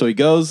truth." So he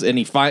goes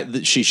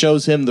and she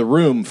shows him the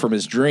room from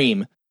his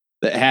dream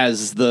that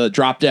has the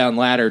drop down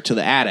ladder to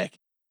the attic.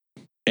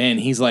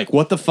 And he's like,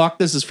 "What the fuck?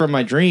 This is from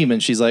my dream."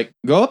 And she's like,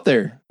 "Go up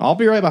there. I'll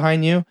be right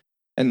behind you."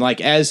 And like,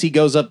 as he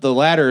goes up the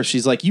ladder,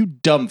 she's like, "You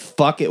dumb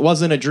fuck. It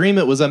wasn't a dream.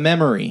 It was a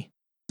memory."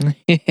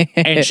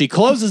 And she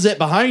closes it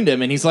behind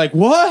him. And he's like,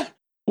 "What?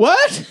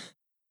 What?"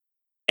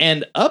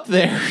 And up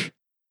there,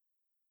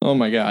 oh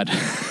my God.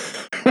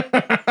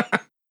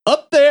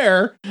 Up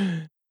there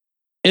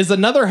is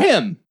another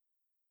him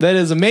that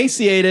is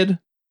emaciated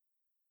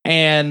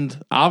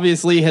and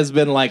obviously has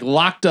been like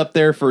locked up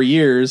there for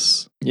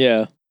years.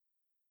 Yeah.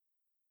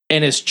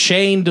 And is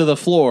chained to the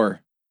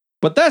floor.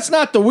 But that's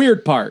not the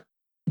weird part.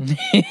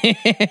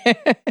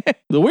 The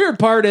weird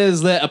part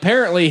is that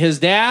apparently his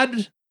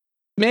dad,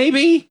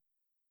 maybe,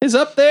 is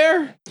up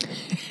there.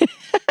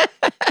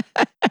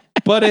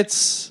 But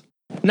it's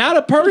not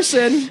a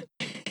person.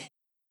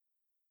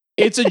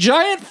 It's a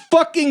giant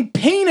fucking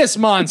penis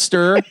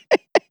monster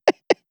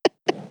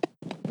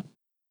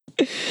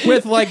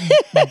with like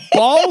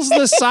balls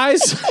the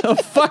size of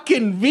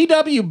fucking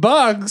VW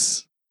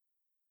bugs.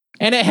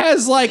 And it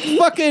has like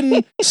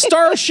fucking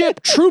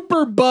Starship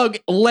Trooper bug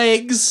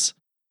legs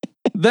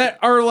that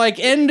are like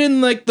end in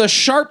like the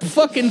sharp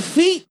fucking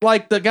feet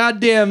like the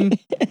goddamn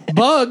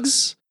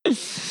bugs.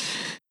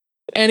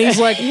 And he's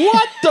like,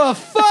 "What the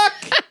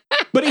fuck?"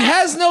 But he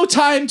has no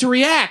time to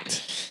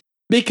react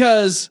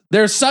because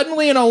there's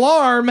suddenly an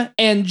alarm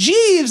and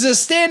Jeeves is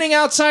standing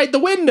outside the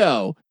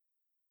window.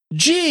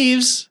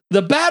 Jeeves,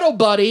 the battle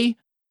buddy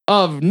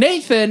of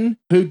Nathan,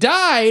 who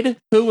died,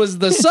 who was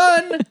the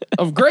son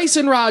of Grace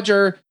and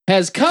Roger,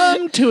 has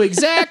come to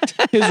exact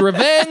his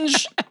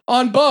revenge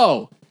on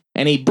Beau.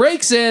 And he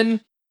breaks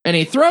in and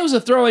he throws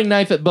a throwing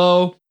knife at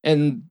Beau.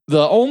 And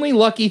the only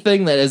lucky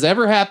thing that has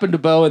ever happened to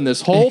Beau in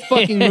this whole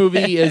fucking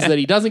movie is that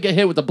he doesn't get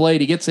hit with the blade.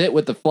 He gets hit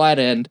with the flat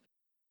end,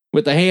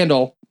 with the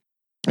handle,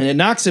 and it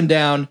knocks him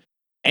down.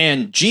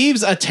 And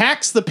Jeeves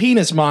attacks the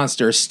penis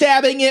monster,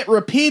 stabbing it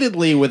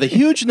repeatedly with a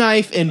huge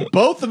knife in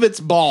both of its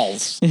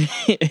balls.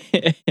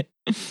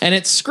 And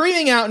it's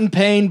screaming out in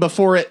pain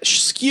before it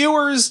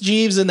skewers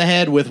Jeeves in the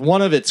head with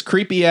one of its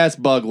creepy-ass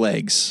bug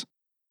legs.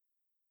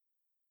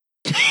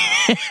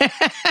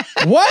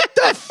 What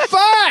the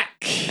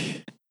fuck?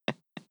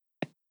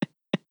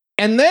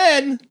 And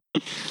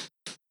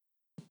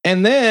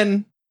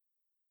then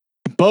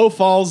Beau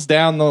falls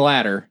down the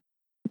ladder.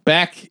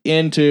 Back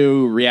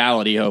into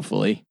reality,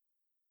 hopefully.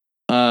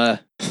 No,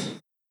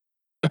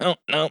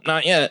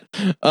 not yet.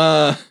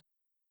 Not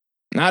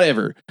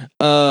ever.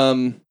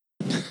 And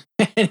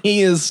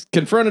he is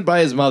confronted by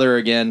his mother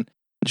again.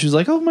 And she's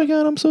like, oh my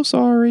God, I'm so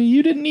sorry.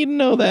 You didn't need to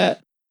know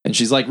that. And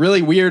she's like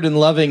really weird and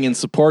loving and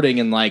supporting.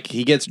 And like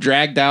he gets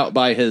dragged out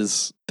by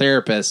his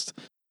therapist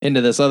into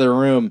this other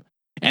room.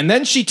 And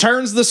then she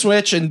turns the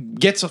switch and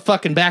gets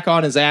fucking back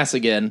on his ass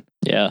again.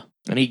 Yeah.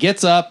 And he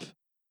gets up.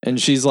 And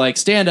she's like,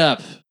 stand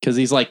up. Because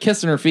he's like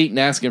kissing her feet and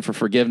asking for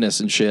forgiveness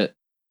and shit.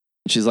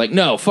 And she's like,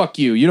 no, fuck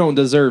you. You don't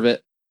deserve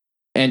it.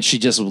 And she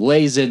just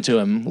lays into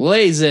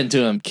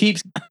him,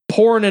 keeps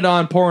pouring it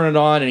on.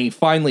 And he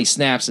finally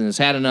snaps and has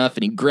had enough.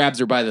 And he grabs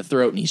her by the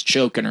throat and he's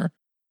choking her.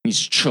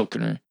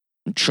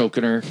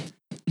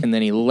 And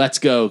then he lets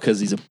go because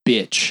he's a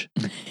bitch.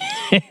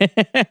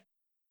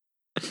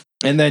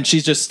 And then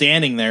she's just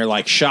standing there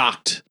like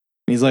shocked.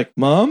 And he's like,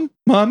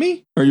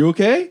 Mommy, are you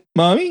okay?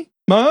 Mommy,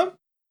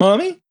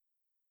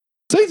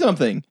 say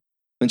something.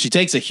 And she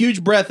takes a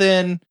huge breath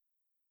in,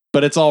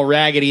 but it's all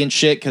raggedy and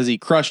shit because he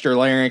crushed her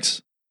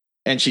larynx.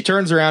 And she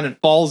turns around and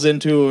falls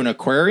into an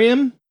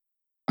aquarium.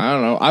 I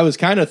don't know. I was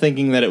kind of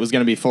thinking that it was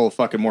going to be full of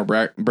fucking more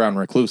brown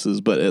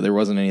recluses, but there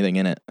wasn't anything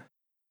in it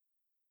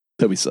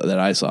that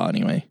I saw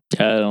anyway.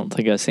 Yeah, I don't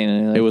think I've seen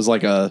anything. It was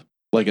like a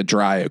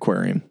dry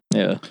aquarium.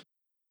 Yeah.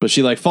 But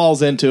she like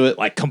falls into it,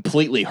 like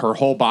completely her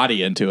whole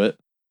body into it.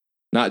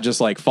 Not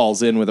just like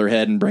falls in with her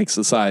head and breaks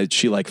the sides.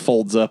 She like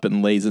folds up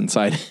and lays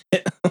inside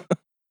it.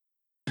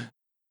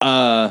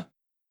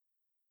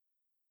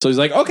 So he's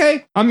like,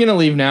 okay, I'm going to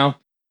leave now.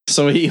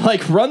 So he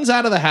like runs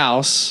out of the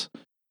house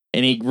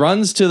and he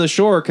runs to the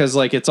shore because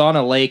like it's on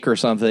a lake or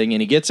something.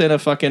 And he gets in a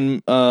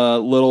fucking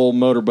little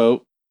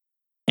motorboat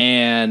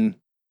and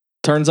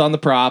turns on the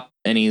prop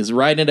and he's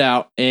riding it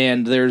out.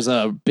 And there's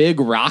a big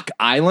rock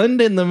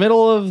island in the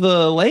middle of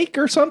the lake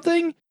or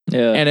something.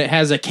 Yeah. And it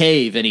has a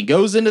cave and he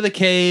goes into the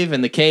cave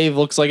and the cave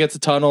looks like it's a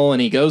tunnel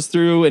and he goes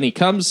through and he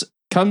comes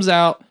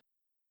out.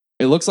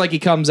 It looks like he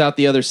comes out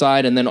the other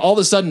side. And then all of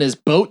a sudden his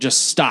boat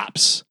just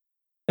stops.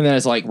 And then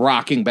it's like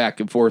rocking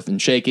back and forth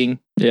and shaking.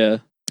 Yeah.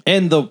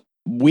 And the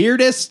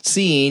weirdest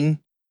scene,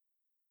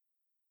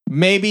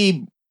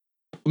 maybe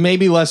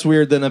less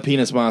weird than a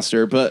penis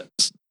monster, but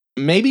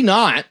maybe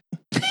not,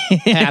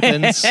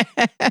 happens.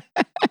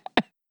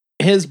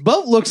 His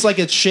boat looks like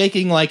it's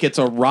shaking like it's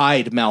a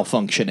ride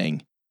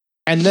malfunctioning.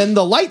 And then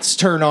the lights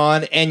turn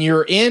on and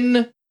you're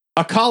in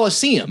a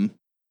coliseum.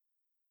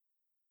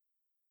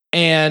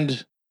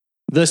 And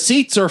the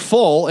seats are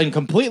full and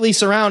completely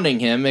surrounding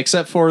him,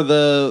 except for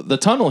the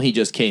tunnel he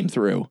just came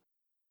through.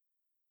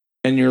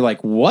 And you're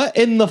like, what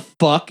in the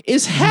fuck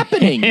is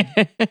happening?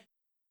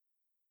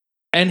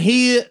 And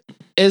he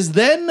is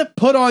then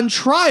put on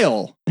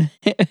trial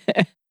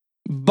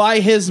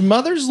by his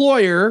mother's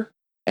lawyer,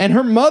 and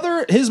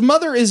his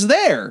mother is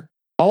there,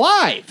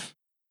 alive.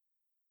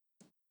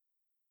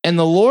 And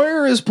the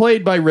lawyer is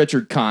played by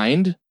Richard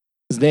Kind.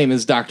 His name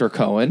is Dr.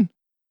 Cohen.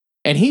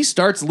 And he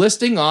starts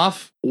listing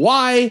off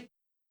why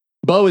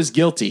Beau is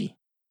guilty.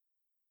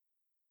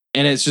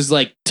 And it's just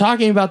like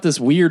talking about this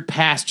weird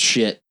past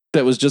shit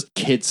that was just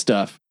kid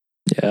stuff.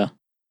 Yeah.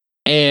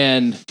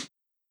 And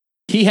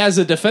he has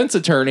a defense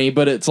attorney,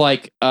 but it's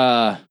like,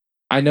 I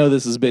know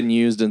this has been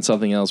used in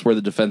something else where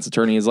the defense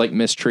attorney is like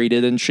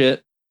mistreated and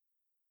shit.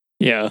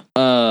 Yeah.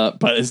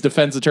 But his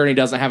defense attorney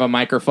doesn't have a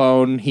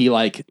microphone. He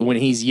like, when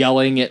he's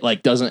yelling, it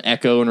like doesn't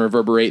echo and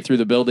reverberate through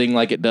the building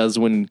like it does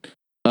when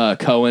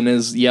Cohen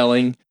is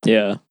yelling.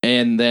 Yeah.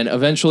 And then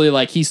eventually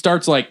like he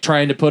starts like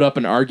trying to put up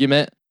an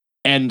argument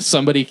and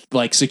somebody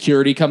like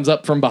security comes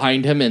up from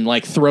behind him and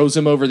like throws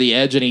him over the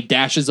edge and he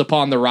dashes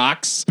upon the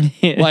rocks.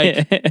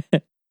 Like,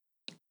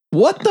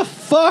 what the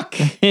fuck?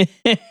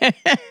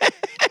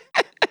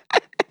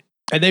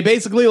 And they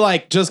basically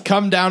like just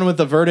come down with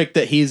the verdict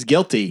that he's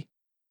guilty.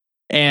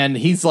 And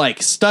he's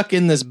like stuck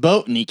in this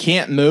boat and he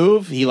can't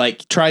move. He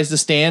like tries to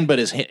stand, but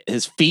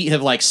his feet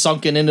have like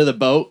sunken into the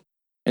boat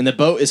and the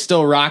boat is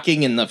still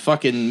rocking and the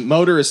fucking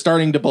motor is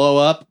starting to blow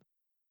up.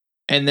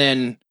 and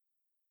then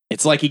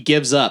it's like he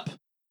gives up,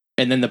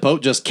 and then the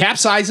boat just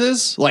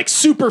capsizes like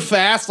super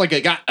fast, like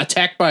it got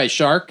attacked by a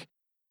shark,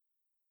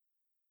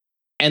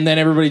 and then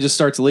everybody just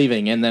starts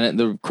leaving, and then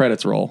the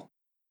credits roll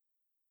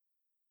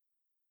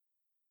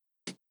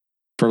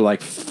for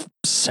like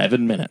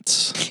 7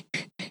 minutes.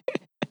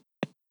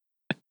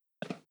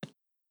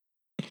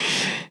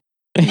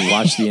 And you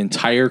watch the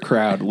entire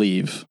crowd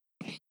leave.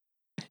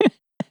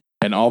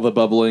 And all the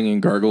bubbling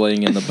and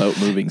gargling and the boat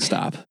moving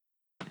stop.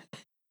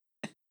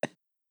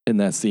 And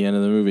that's the end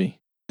of the movie.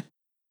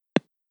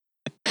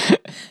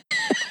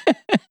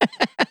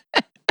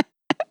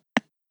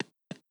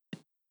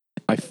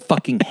 I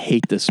fucking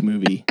hate this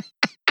movie.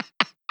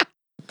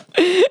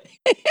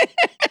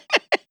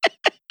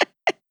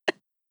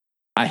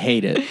 I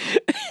hate it.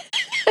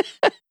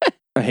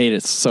 I hate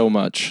it so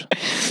much.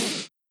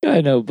 I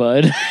know,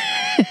 bud.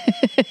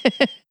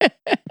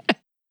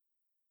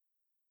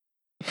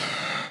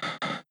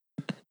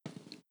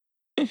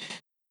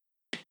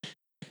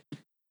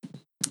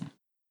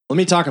 Let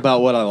me talk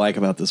about what I like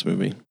about this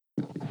movie.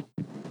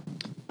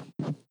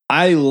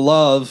 I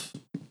love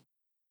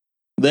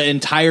the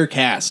entire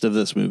cast of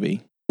this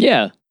movie.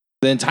 Yeah.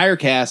 The entire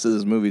cast of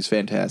this movie is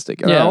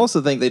fantastic. And I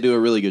also think they do a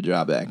really good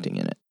job acting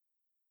in it.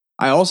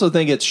 I also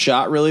think it's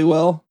shot really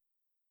well.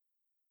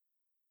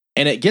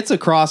 And it gets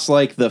across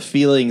like the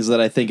feelings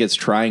that I think it's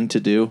trying to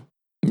do.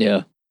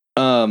 Yeah.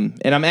 And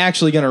I'm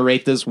actually going to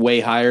rate this way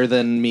higher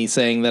than me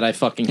saying that I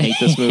fucking hate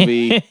this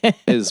movie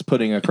is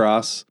putting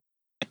across.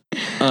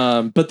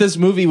 But this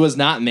movie was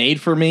not made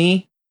for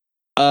me.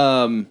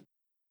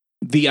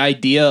 The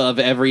idea of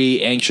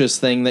every anxious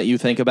thing that you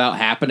think about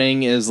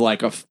happening is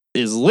like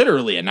is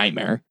literally a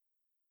nightmare.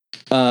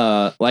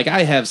 Like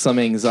I have some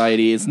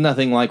anxiety. It's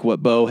nothing like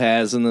what Beau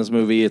has in this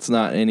movie. It's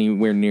not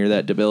anywhere near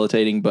that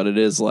debilitating, but it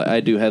is like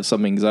I do have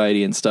some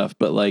anxiety and stuff.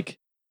 But like,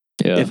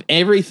 if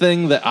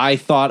everything that I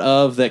thought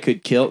of that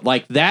could kill,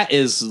 like that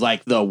is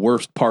like the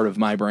worst part of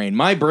my brain.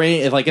 My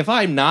brain, if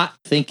I'm not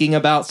thinking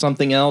about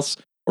something else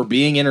or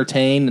being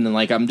entertained, and then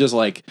like I'm just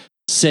like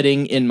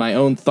sitting in my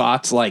own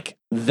thoughts, like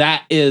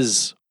that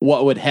is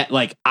what would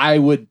like I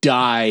would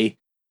die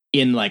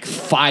in like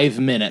 5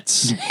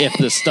 minutes if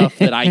the stuff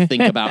that I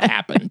think about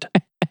happened.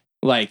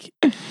 Like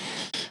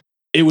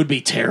it would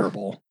be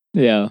terrible.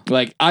 Yeah.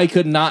 Like I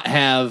couldn't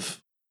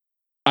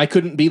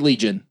be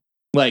Legion.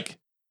 Like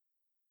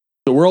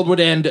the world would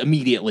end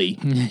immediately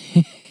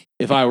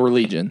if I were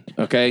Legion.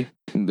 Okay.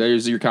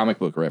 There's your comic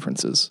book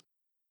references.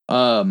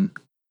 But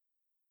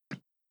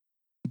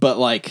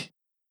like,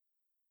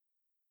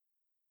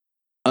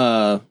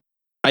 I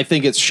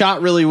think it's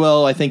shot really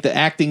well. I think the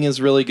acting is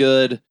really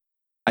good.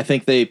 I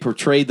think they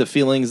portrayed the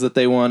feelings that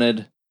they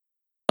wanted.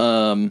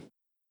 I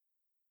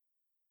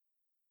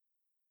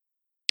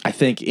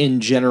think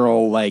in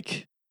general,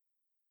 like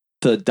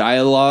the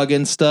dialogue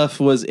and stuff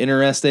was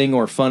interesting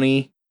or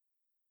funny.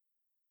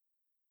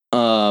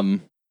 The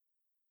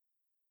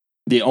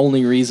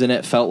only reason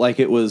it felt like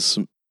it was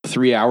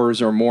 3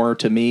 hours or more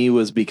to me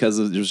was because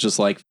it was just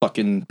like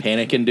fucking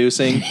panic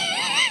inducing.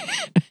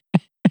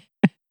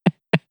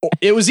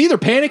 It was either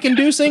panic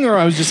inducing or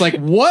I was just like,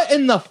 what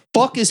in the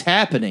fuck is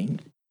happening?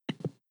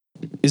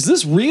 Is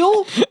this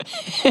real?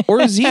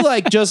 Or is he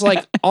like just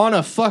like on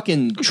a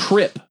fucking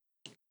trip?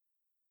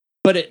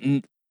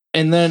 And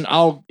then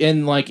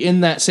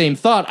in that same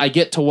thought, I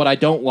get to what I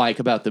don't like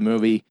about the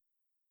movie.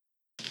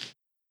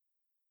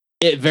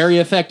 It very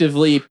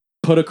effectively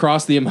put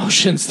across the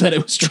emotions that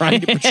it was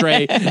trying to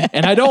portray.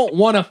 And I don't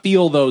want to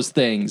feel those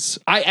things.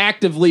 I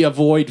actively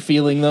avoid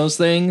feeling those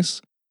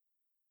things.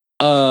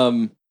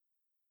 But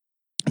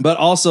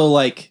also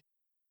like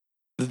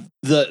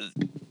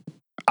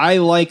I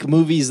like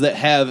movies that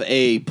have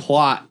a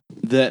plot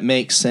that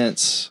makes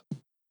sense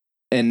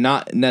and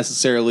not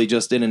necessarily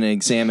just in an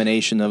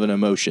examination of an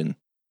emotion.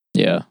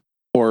 Yeah.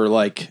 Or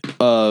like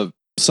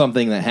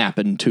something that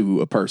happened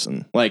to a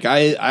person. Like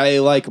I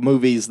like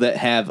movies that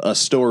have a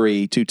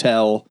story to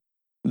tell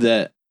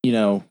that, you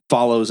know,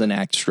 follows an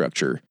act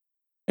structure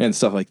and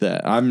stuff like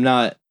that.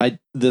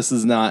 This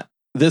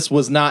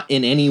was not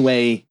in any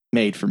way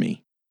made for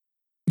me.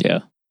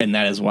 Yeah. And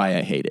that is why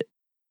I hate it.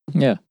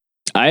 Yeah.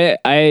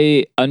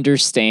 I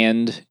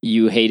understand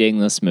you hating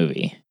this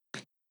movie.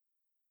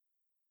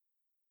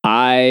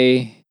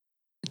 I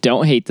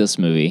don't hate this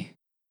movie.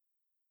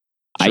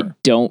 Sure. I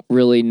don't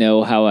really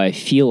know how I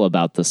feel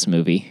about this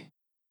movie.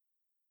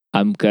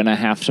 I'm gonna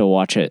have to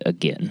watch it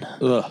again.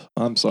 Ugh,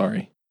 I'm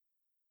sorry.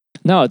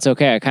 No, it's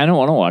okay. I kind of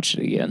want to watch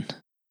it again.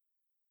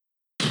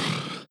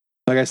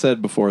 Like I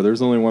said before,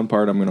 there's only one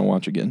part I'm gonna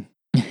watch again.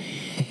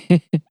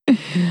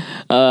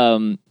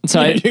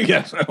 So you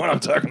guys know what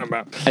I'm talking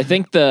about. I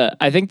think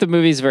the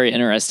movie is very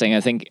interesting. I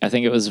think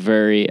it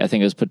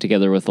was put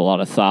together with a lot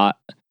of thought,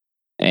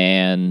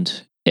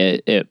 and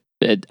it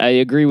I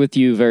agree with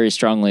you very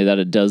strongly that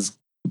it does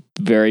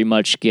very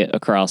much get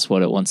across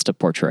what it wants to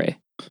portray.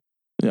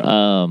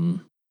 Yeah.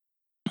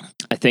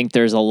 I think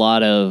there's a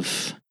lot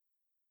of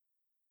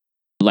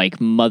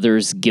like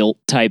mother's guilt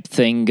type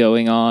thing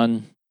going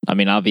on I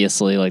mean,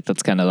 obviously, like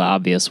that's kind of the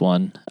obvious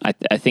one.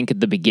 I think at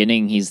the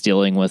beginning he's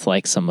dealing with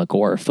like some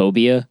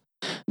agoraphobia.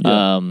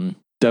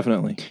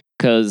 Definitely.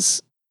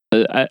 Because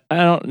I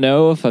don't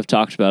know if I've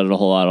talked about it a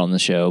whole lot on the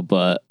show,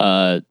 but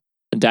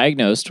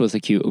diagnosed with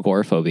acute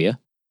agoraphobia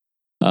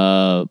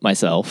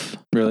myself.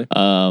 Really?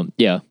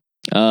 Yeah.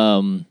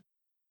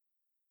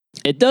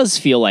 It does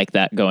feel like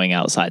that going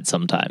outside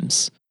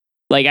sometimes.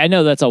 Like, I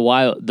know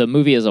the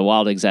movie is a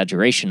wild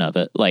exaggeration of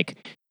it. Like,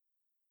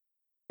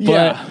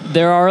 but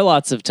there are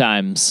lots of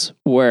times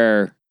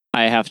where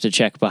I have to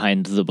check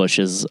behind the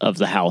bushes of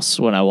the house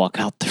when I walk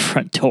out the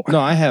front door. No,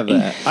 I have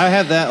that. I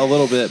have that a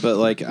little bit, but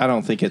like, I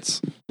don't think it's,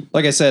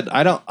 like I said,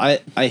 I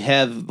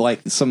have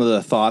like some of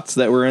the thoughts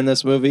that were in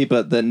this movie,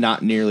 but then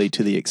not nearly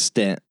to the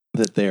extent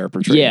that they are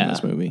portraying in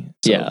this movie.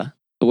 So. Yeah.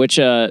 Which,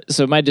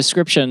 so my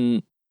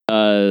description,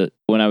 when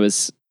I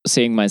was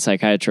seeing my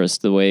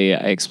psychiatrist, the way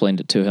I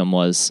explained it to him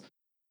was,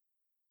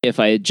 if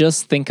I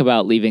just think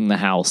about leaving the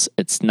house,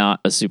 it's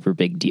not a super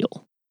big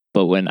deal.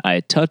 But when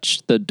I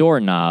touch the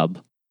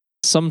doorknob,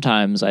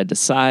 sometimes I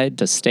decide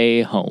to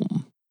stay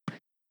home.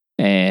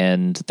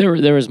 And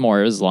there was more.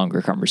 It was a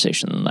longer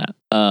conversation than that.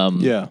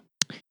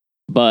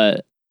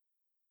 But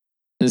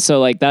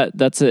so like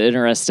that's an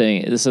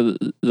interesting. So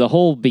the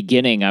whole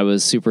beginning, I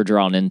was super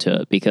drawn into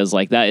it because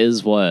like that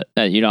is what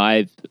I'm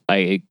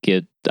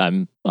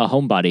a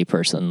homebody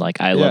person. Like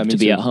I love to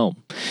be at home,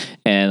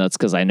 and that's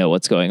because I know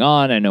what's going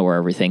on. I know where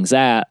everything's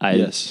at.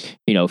 I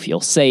feel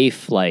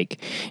safe.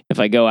 Like if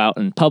I go out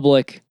in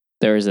public,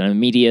 there is an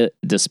immediate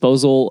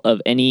disposal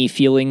of any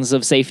feelings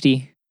of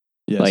safety.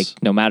 Yes. Like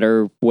no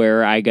matter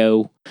where I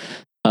go,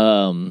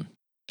 and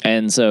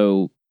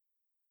so.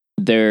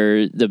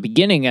 The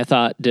beginning I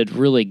thought did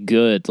really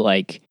good,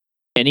 like,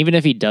 and even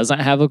if he doesn't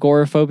have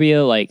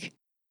agoraphobia, like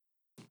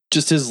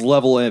just his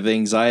level of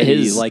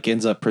anxiety like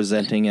ends up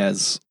presenting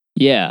as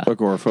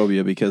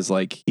agoraphobia because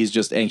like he's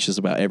just anxious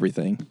about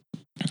everything.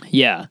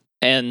 Yeah.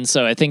 And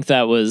so I think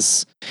I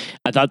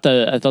thought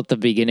the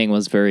beginning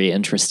was very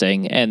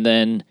interesting, and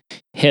then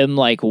him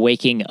like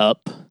waking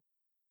up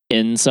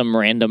in some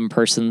random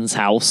person's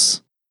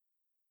house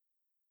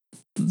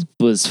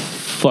was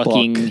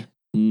fucking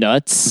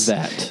nuts.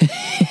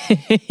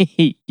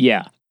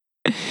 Yeah.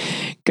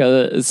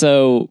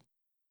 So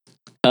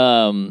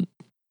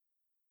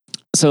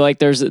like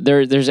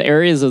there's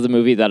areas of the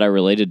movie that I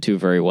related to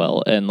very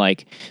well, and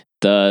like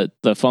the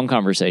phone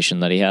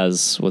conversation that he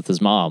has with his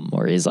mom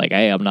where he's like,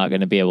 hey, I'm not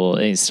going to be able,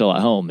 and he's still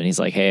at home and he's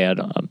like, hey,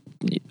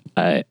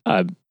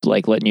 I'm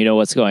like letting you know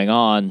what's going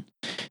on.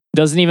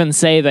 Doesn't even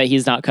say that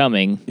he's not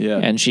coming. Yeah.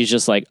 And she's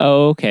just like,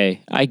 oh,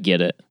 okay, I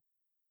get it.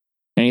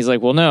 And he's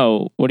like, well,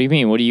 no, what do you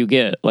mean? What do you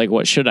get? Like,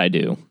 what should I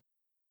do?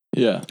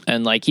 Yeah.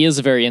 And like, he is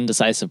a very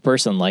indecisive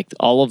person. Like,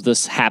 all of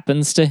this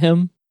happens to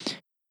him.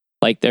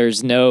 Like,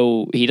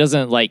 he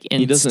doesn't like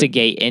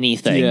instigate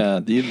anything. Yeah.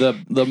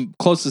 The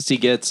closest he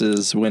gets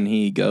is when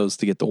he goes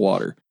to get the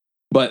water.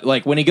 But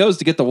like, when he goes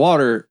to get the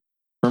water,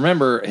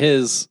 remember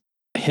his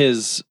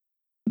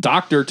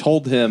doctor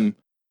told him,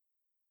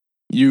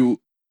 you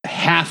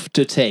have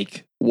to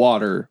take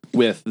water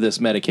with this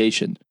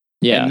medication.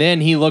 Yeah. And then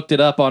he looked it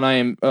up on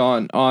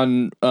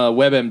WebMD,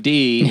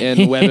 and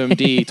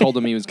WebMD told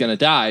him he was going to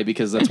die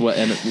because that's what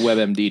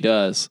WebMD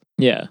does.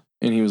 Yeah.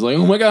 And he was like,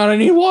 "Oh my God, I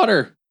need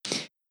water."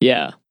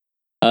 Yeah.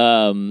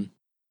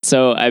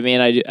 So I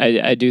mean,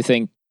 I do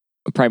think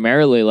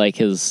primarily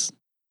like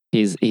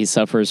he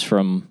suffers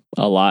from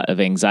a lot of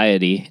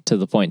anxiety to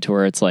the point to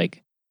where it's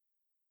like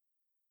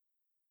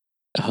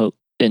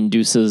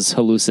induces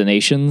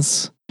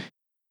hallucinations,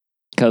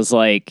 because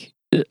like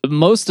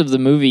most of the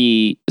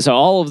movie, so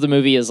all of the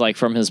movie is like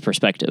from his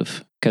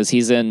perspective, because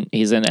he's in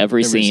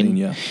every scene,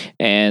 yeah.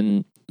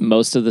 And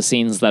most of the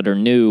scenes that are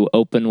new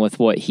open with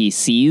what he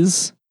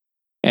sees,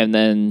 and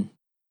then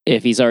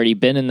if he's already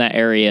been in that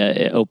area,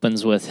 it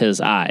opens with his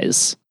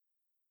eyes.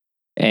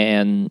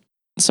 And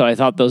so I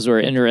thought those were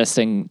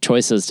interesting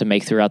choices to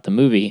make throughout the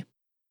movie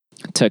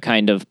to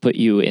kind of put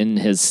you in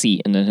his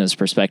seat and in his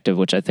perspective,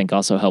 which I think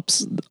also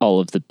helps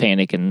all of the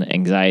panic and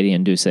anxiety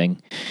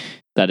inducing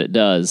that it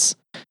does.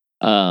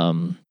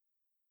 So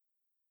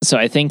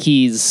I think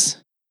he's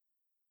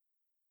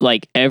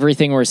like,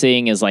 everything we're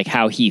seeing is like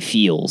how he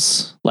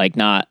feels, like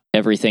not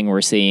everything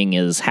we're seeing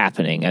is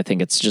happening. I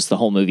think it's just the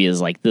whole movie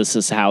is like, this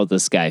is how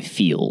this guy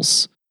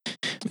feels,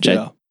 which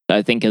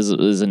I think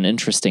is an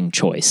interesting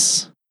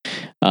choice.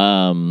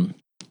 And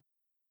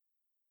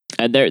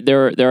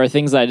there are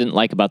things that I didn't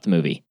like about the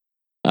movie.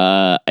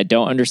 I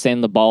don't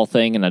understand the ball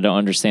thing, and I don't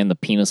understand the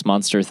penis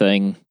monster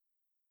thing.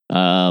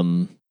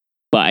 But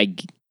I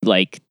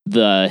like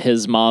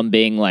his mom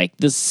being like,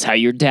 "This is how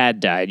your dad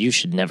died. You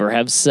should never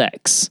have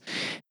sex."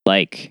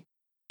 Like,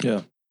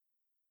 yeah,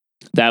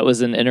 that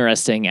was an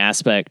interesting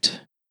aspect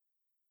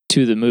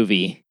to the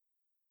movie,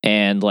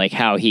 and like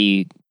how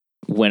he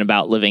went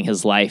about living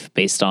his life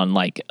based on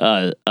like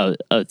a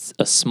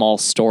small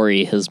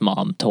story his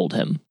mom told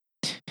him.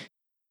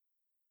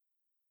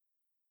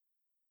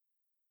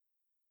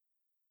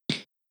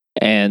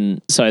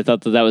 And so I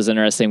thought that was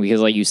interesting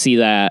because like you see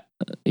that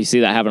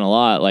happen a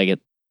lot. Like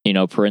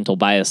parental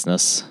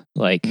biasness.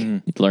 Like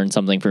you learn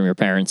something from your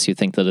parents, you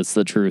think that it's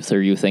the truth,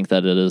 or you think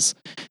that it is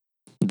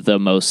the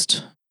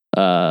most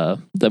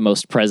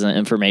present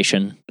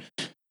information.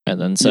 And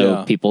then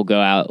people go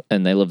out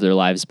and they live their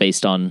lives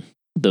based on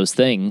those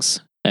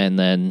things. And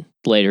then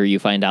later you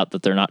find out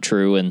that they're not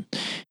true. And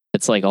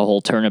it's like a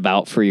whole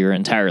turnabout for your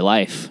entire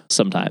life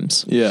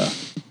sometimes. Yeah.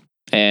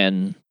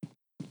 And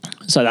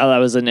so I thought that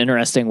was an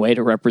interesting way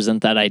to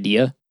represent that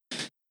idea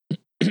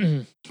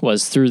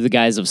was through the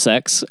guise of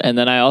sex. And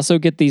then I also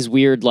get these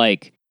weird,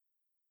 like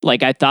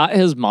I thought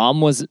his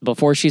mom was,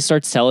 before she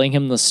starts telling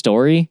him the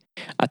story,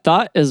 I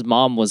thought his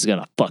mom was going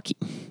to fuck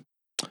him.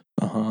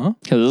 Uh-huh.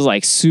 Because it was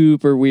like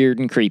super weird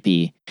and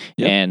creepy.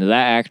 Yep. And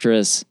that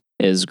actress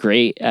is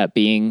great at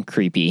being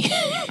creepy.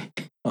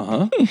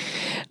 Uh-huh.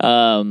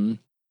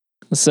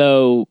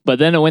 So, but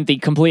then it went the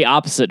complete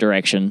opposite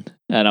direction.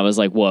 And I was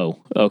like, whoa,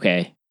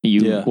 okay.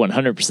 You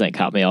 100%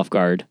 caught me off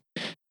guard.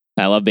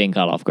 I love being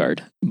caught off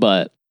guard.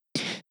 But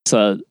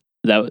so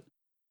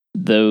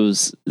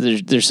there's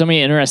so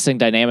many interesting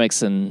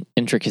dynamics and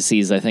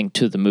intricacies, I think,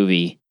 to the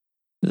movie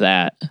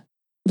that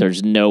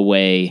there's no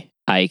way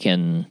I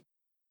can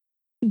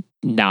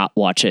not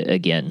watch it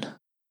again.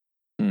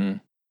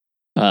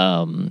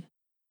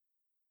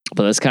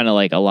 But that's kind of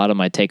like a lot of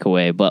my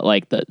takeaway. But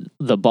like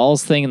the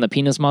balls thing and the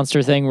penis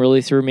monster thing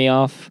really threw me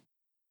off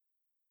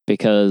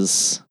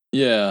because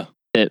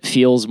it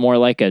feels more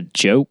like a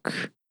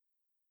joke.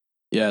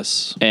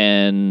 Yes.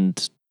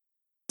 And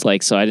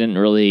like, so I didn't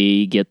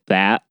really get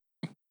that.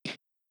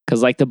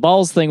 Because like the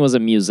balls thing was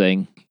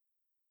amusing.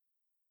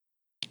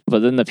 But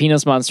then the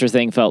penis monster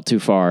thing felt too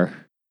far.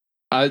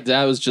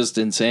 That was just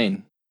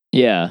insane.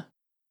 Yeah.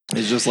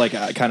 It's just like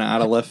kind of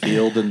out of left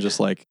field and just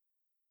like,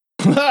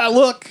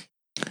 look,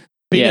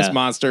 penis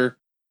monster.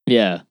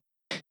 Yeah.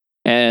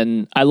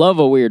 And I love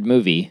a weird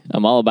movie.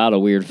 I'm all about a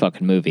weird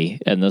fucking movie.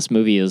 And this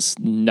movie is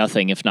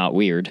nothing if not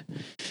weird.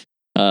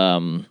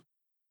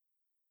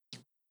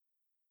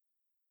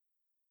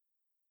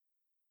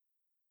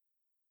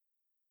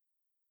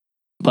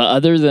 But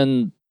other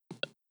than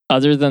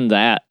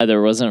that,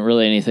 there wasn't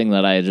really anything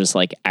that I just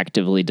like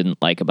actively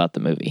didn't like about the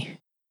movie.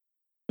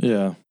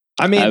 Yeah.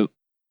 I mean,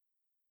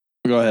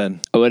 go ahead.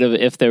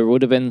 If there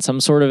would have been some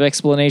sort of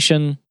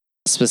explanation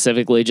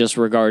specifically just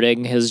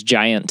regarding his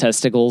giant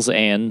testicles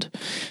and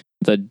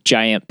the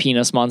giant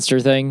penis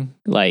monster thing,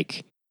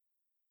 like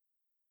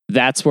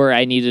that's where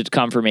I needed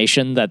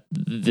confirmation that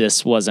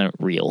this wasn't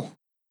real.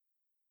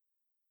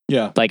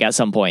 Yeah. Like at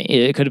some point,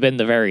 it could have been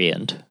the very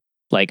end.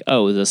 Like,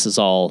 oh, this is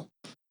all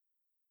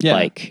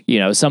like,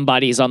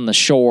 somebody's on the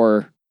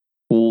shore.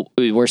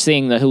 We're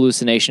seeing the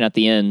hallucination at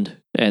the end,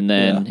 and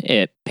then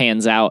it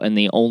pans out, and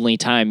the only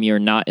time you're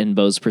not in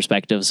Beau's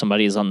perspective,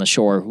 somebody's on the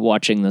shore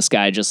watching this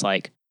guy just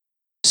like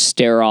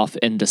stare off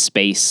into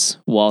space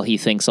while he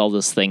thinks all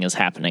this thing is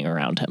happening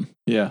around him.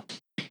 Yeah.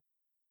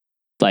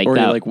 Like or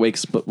that, he like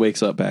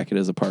wakes up back at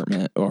his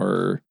apartment,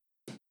 or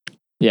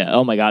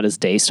oh my god, his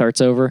day starts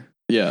over.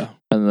 Yeah.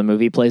 And the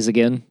movie plays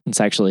again. It's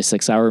actually a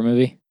 6-hour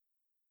movie.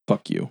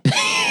 Fuck you.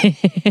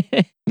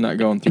 I'm not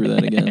going through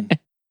that again.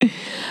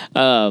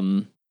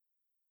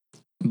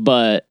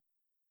 But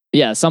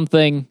yeah,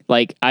 something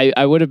like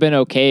I would have been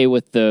okay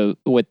with the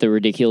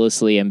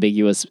ridiculously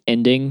ambiguous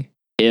ending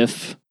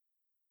if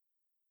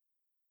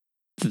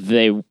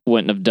they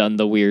wouldn't have done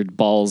the weird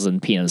balls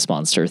and penis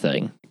monster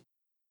thing.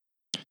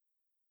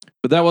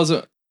 But that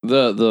wasn't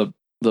the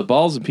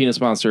balls and penis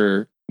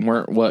monster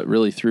weren't what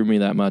really threw me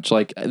that much.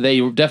 Like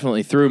they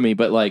definitely threw me,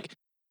 but like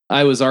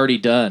I was already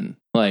done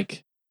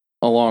like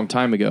a long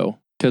time ago.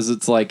 Because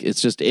it's like,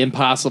 it's just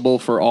impossible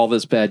for all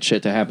this bad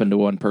shit to happen to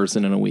one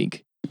person in a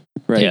week.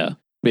 Right? Yeah.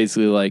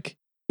 Basically, like,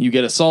 you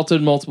get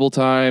assaulted multiple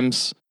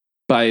times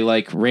by,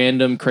 like,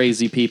 random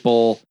crazy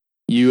people.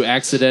 You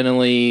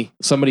accidentally,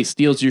 somebody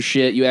steals your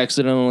shit. You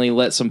accidentally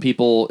let some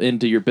people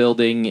into your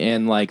building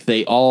and, like,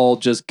 they all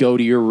just go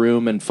to your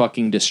room and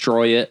fucking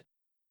destroy it.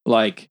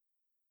 Like,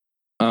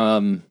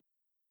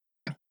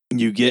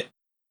 you get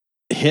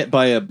hit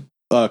by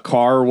a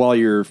car while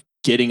you're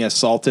getting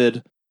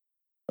assaulted.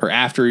 Or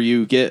after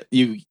you get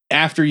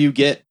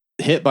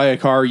hit by a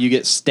car, you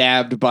get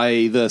stabbed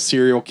by the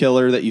serial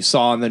killer that you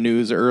saw in the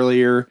news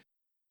earlier,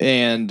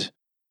 and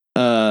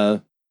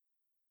the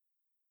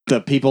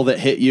people that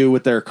hit you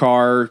with their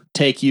car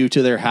take you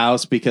to their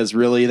house because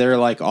really they're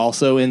like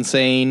also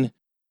insane,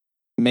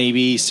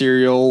 maybe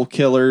serial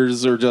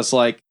killers or just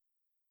like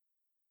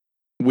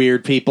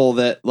weird people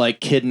that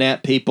like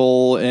kidnap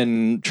people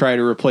and try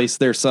to replace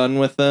their son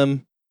with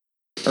them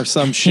or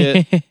some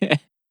shit.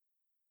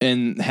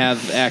 And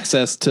have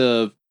access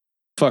to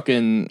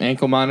fucking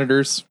ankle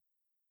monitors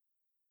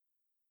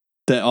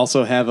that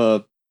also have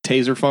a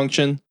taser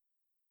function.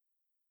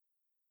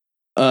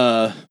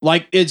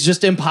 Like it's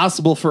just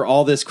impossible for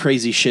all this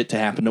crazy shit to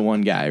happen to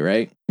one guy,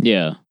 right?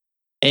 Yeah.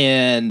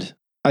 And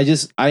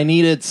I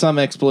needed some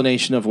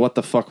explanation of what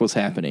the fuck was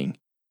happening.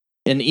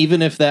 And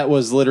even if that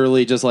was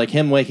literally just like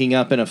him waking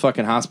up in a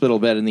fucking hospital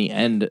bed in the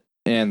end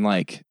and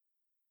like,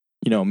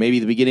 maybe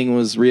the beginning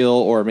was real,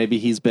 or maybe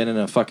he's been in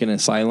a fucking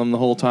asylum the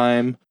whole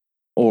time,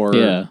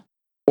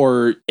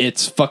 or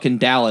it's fucking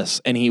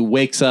Dallas and he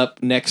wakes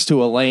up next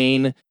to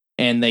Elaine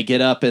and they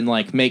get up and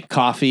like make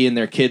coffee and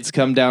their kids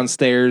come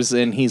downstairs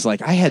and he's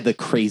like, I had the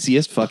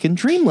craziest fucking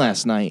dream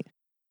last night.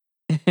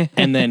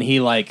 And then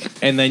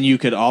you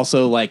could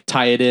also like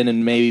tie it in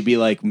and maybe be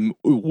like,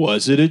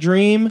 was it a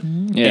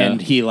dream? Yeah.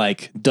 And he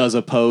like does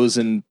a pose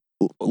and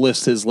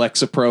lifts his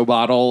Lexapro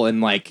bottle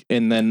and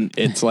then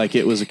it's like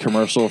it was a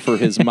commercial for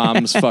his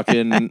mom's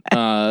fucking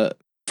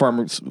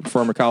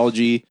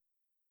pharmacology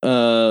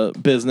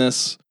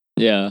business.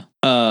 Yeah.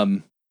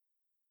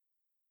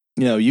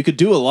 You could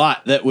do a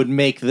lot that would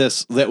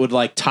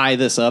like tie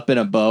this up in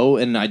a bow,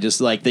 and I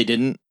just like they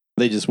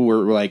just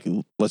were like,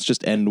 let's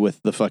just end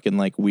with the fucking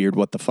like weird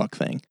what the fuck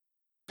thing.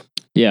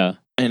 Yeah.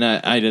 And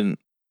I didn't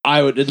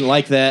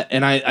like that,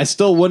 and I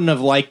still wouldn't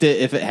have liked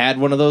it if it had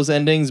one of those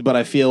endings, but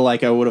I feel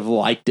like I would have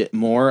liked it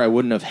more. I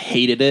wouldn't have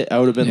hated it. I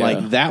would have been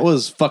like, that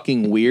was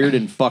fucking weird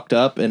and fucked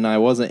up, and I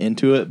wasn't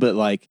into it, but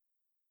like,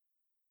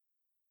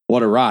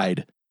 what a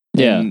ride.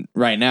 Yeah. And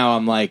right now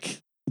I'm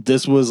like,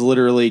 this was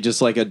literally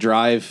just like a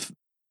drive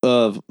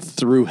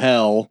through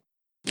hell.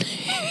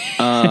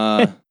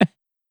 A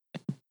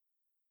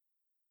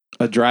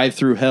drive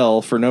through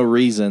hell for no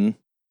reason,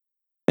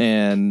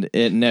 and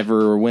it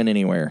never went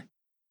anywhere.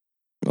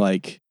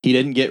 Like, he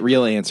didn't get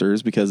real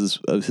answers because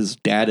his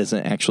dad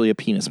isn't actually a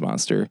penis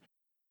monster.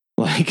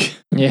 Like,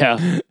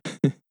 yeah,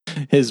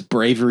 his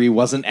bravery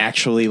wasn't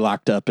actually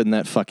locked up in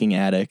that fucking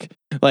attic.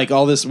 Like,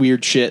 all this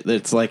weird shit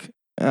that's like,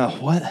 oh,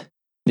 what?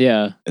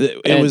 Yeah.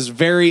 It was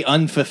very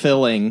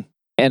unfulfilling.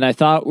 And I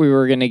thought we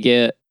were going to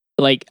get,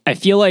 like, I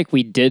feel like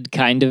we did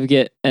kind of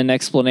get an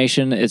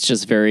explanation. It's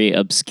just very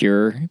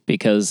obscure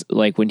because,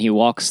 like, when he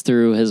walks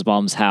through his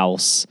mom's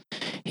house,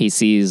 he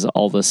sees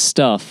all the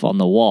stuff on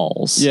the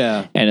walls.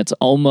 Yeah. And it's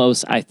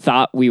almost, I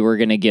thought we were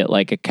going to get,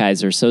 like, a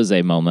Kaiser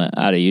Soze moment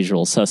out of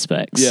Usual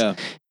Suspects. Yeah.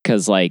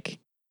 Because, like,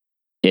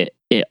 it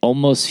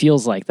almost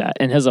feels like that.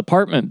 And his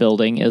apartment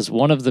building is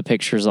one of the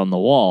pictures on the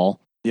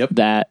wall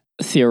that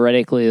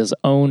theoretically is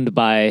owned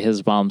by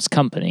his mom's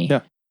company.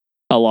 Yeah.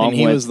 And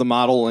he was the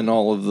model in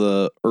all of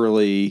the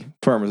early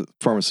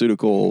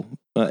pharmaceutical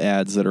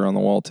ads that are on the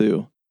wall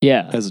too.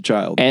 Yeah. As a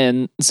child.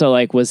 And so,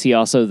 like, was he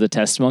also the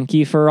test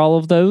monkey for all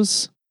of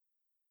those?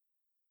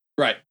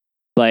 Right.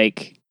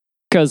 Like,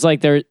 because,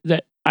 like,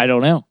 I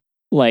don't know.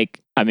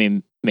 Like, I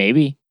mean,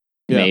 maybe.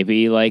 Yeah.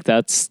 Maybe, like,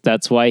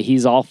 that's why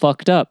he's all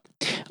fucked up.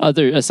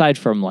 Aside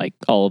from, like,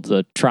 all of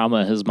the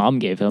trauma his mom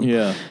gave him.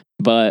 Yeah.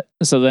 But,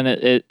 so then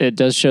it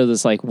does show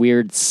this, like,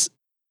 weird,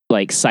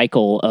 like,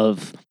 cycle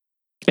of...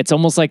 It's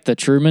almost like the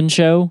Truman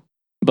Show,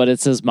 but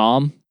it's his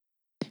mom.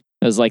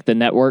 It was like the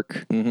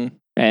network. Mm-hmm.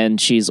 And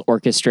she's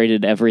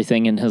orchestrated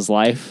everything in his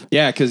life.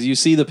 Yeah, because you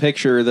see the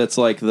picture that's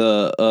like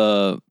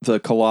the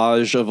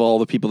collage of all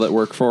the people that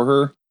work for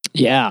her.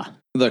 Yeah.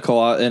 The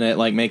collage, and it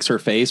like makes her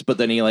face, but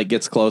then he like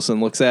gets close and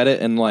looks at it,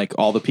 and like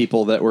all the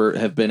people that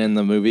have been in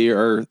the movie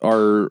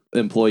are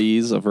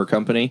employees of her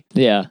company.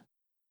 Yeah.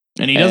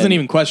 And he doesn't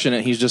even question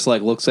it. He's just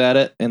like looks at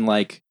it, and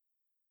like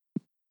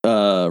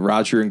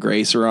Roger and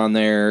Grace are on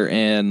there,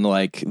 and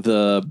like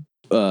the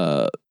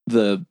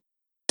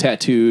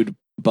tattooed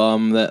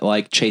bum that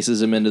like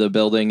chases him into the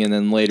building, and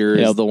then later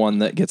is the one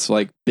that gets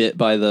like bit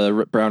by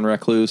the brown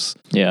recluse.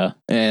 Yeah.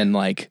 And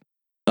like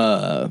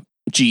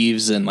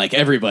Jeeves and like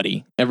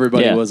everybody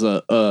was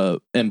a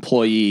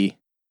employee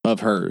of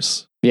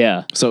hers.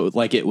 Yeah. So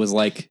like it was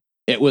like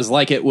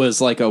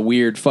a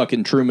weird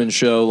fucking Truman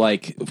Show,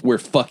 like we're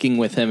fucking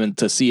with him and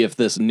to see if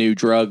this new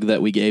drug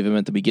that we gave him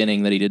at the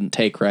beginning that he didn't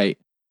take right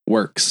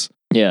works.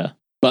 Yeah.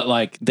 But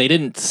like they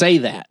didn't say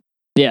that.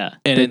 Yeah.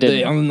 And it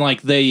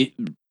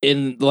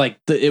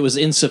was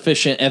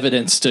insufficient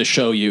evidence to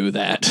show you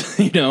that,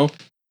 you know?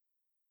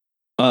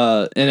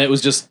 And it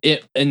was just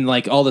it, and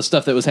like all the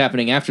stuff that was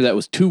happening after that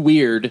was too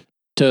weird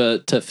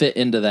to fit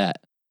into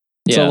that.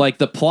 Yeah. So like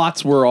the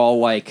plots were all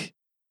like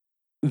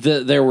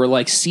there were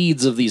like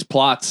seeds of these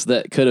plots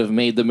that could have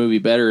made the movie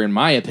better, in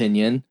my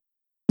opinion.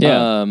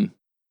 Yeah.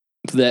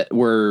 That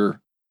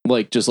were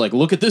like just like,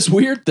 look at this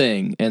weird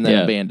thing, and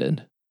then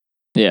abandoned.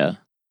 Yeah.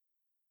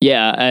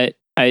 Yeah,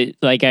 I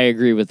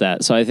agree with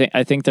that. So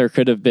I think there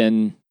could have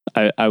been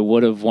I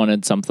would have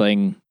wanted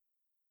something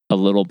a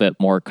little bit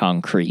more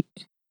concrete.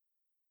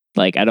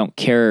 Like, I don't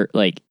care,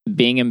 like,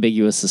 being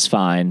ambiguous is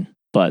fine,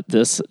 but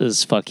this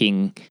is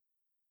fucking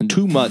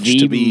too much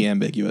to be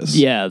ambiguous.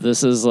 Yeah,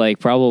 this is like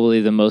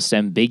probably the most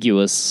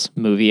ambiguous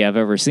movie I've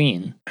ever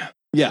seen.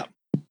 Yeah.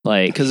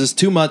 Like, because it's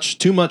too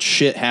much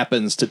shit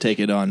happens to take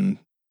it on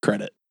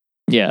credit.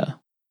 Yeah.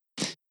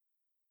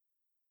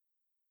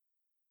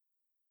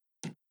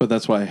 But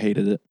that's why I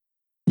hated it.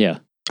 Yeah.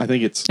 I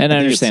think it's... And I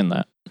understand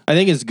that. I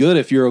think it's good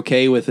if you're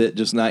okay with it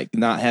just not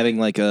having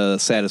like a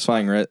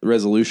satisfying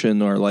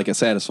resolution or like a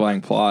satisfying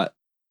plot.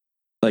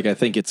 Like, I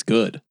think it's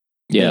good.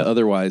 Yeah.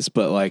 Otherwise,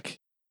 but like,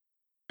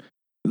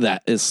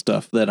 that is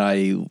stuff that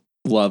I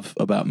love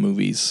about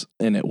movies,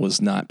 and it was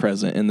not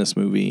present in this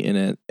movie.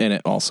 And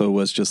it also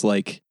was just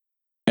like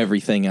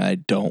everything I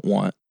don't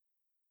want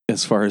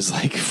as far as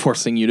like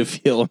forcing you to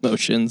feel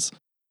emotions.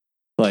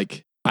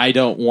 Like, I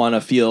don't want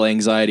to feel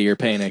anxiety or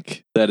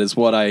panic. That is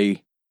what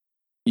I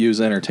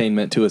use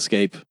entertainment to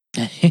escape.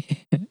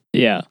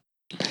 Yeah.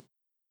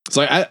 It's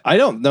like I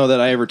don't know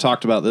that I ever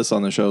talked about this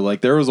on the show.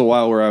 Like there was a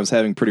while where I was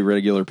having pretty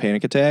regular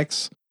panic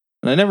attacks,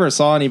 and I never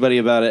saw anybody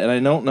about it. And I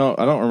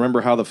don't remember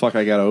how the fuck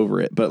I got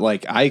over it. But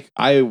like I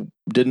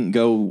didn't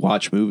go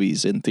watch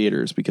movies in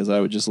theaters because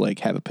I would just like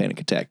have a panic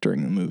attack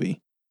during the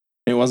movie.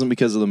 It wasn't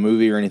because of the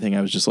movie or anything.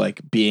 I was just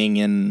like being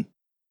in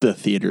the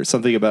theater.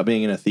 Something about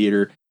being in a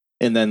theater.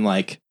 And then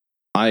like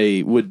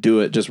I would do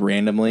it just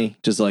randomly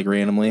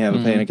have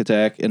a panic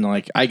attack. And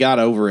like I got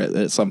over it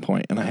at some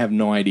point and I have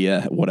no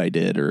idea what I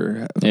did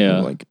or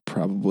like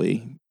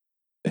probably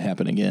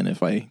happen again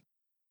if I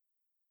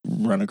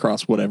run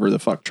across whatever the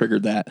fuck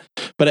triggered that.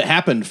 But it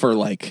happened for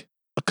like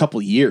a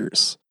couple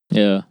years.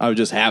 Yeah. I would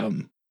just have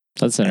them.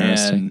 That's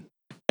interesting.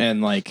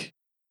 And like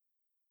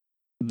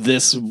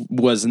this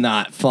was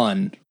not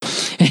fun.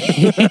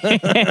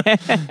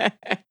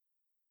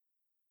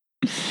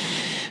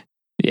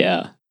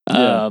 Yeah.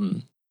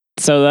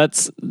 So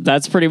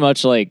that's pretty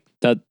much like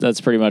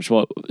that's pretty much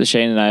what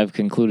Shane and I have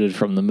concluded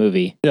from the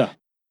movie. Yeah.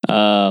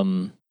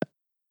 All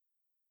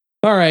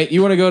right,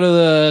 you want to go to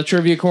the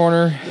trivia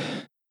corner?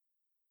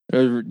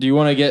 Or do you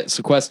want to get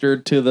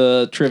sequestered to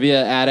the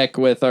trivia attic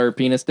with our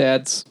penis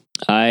dads?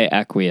 I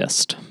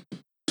acquiesced.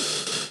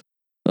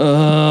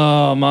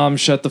 Oh, Mom,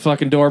 shut the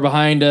fucking door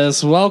behind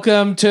us.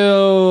 Welcome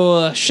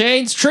to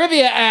Shane's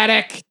trivia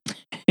attic.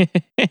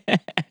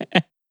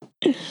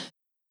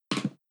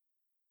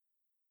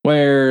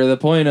 Where the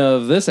point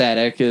of this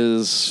attic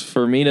is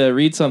for me to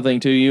read something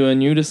to you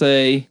and you to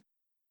say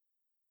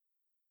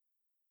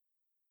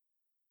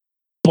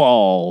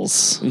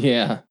balls.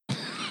 Yeah.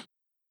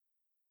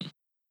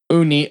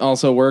 Ooh, neat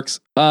also works.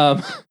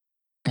 On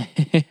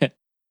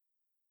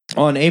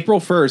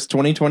April 1st,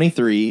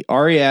 2023,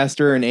 Ari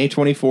Aster and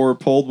A24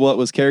 pulled what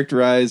was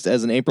characterized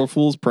as an April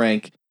Fool's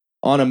prank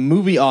on a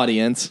movie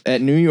audience at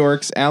New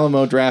York's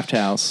Alamo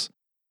Drafthouse.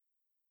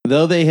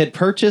 Though they had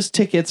purchased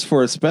tickets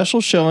for a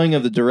special showing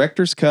of the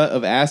director's cut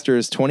of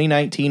Aster's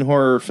 2019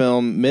 horror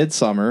film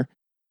Midsommar,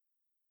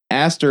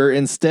 Aster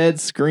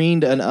instead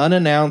screened an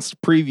unannounced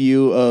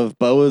preview of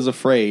Beau is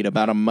Afraid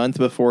about a month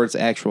before its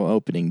actual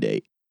opening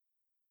date.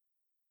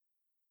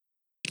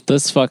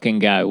 This fucking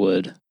guy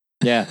would.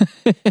 Yeah.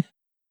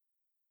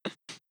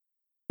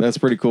 That's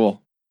pretty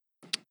cool.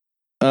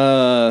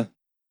 The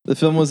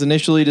film was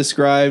initially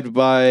described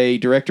by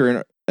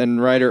director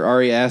and writer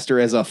Ari Aster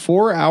as a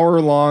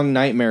 4-hour-long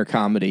nightmare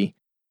comedy.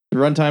 The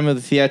runtime of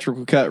the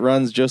theatrical cut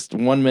runs just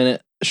 1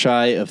 minute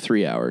shy of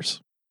 3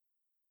 hours.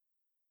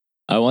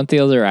 I want the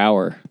other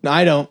hour.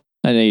 I don't.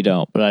 I know you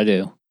don't, but I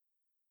do.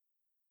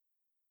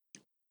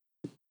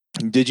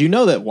 Did you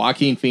know that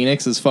Joaquin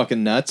Phoenix is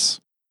fucking nuts?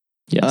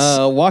 Yes.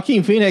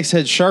 Joaquin Phoenix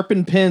had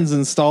sharpened pins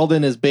installed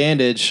in his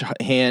bandaged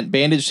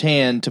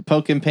hand to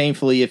poke him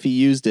painfully if he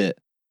used it.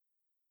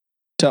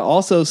 To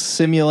also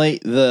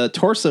simulate the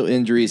torso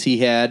injuries he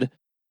had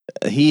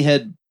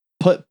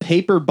put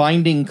paper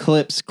binding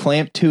clips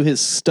clamped to his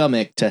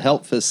stomach to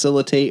help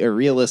facilitate a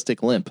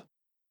realistic limp.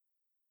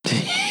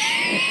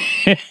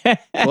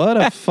 What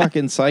a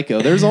fucking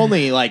psycho. There's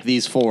only like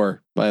these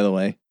 4, by the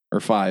way, or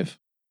 5.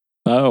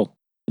 Oh.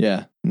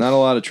 Yeah, not a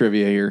lot of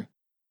trivia here.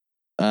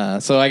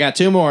 So I got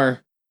 2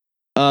 more.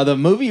 The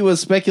movie was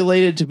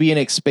speculated to be an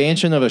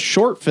expansion of a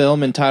short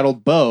film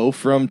entitled Beau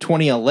from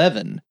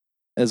 2011,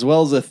 as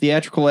well as a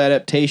theatrical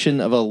adaptation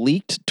of a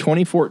leaked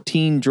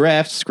 2014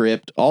 draft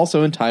script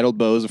also entitled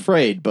Beau is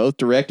Afraid, both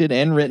directed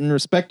and written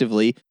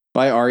respectively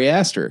by Ari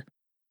Aster.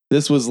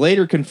 This was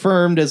later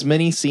confirmed as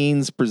many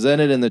scenes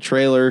presented in the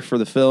trailer for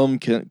the film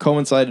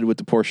coincided with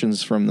the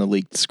portions from the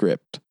leaked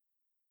script.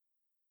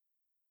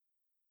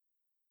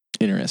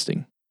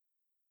 Interesting.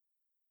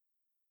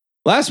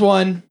 Last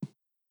one.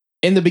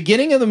 In the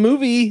beginning of the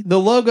movie, the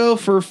logo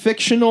for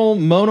fictional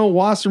Mona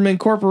Wasserman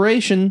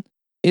Corporation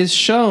is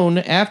shown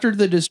after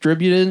the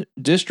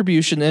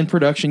distribution and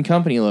production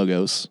company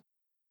logos.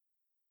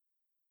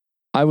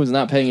 I was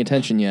not paying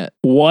attention yet.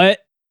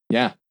 What?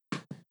 Yeah.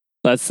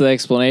 That's the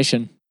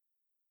explanation.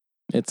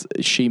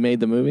 She made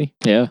the movie?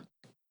 Yeah.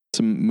 It's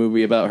a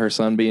movie about her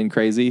son being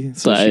crazy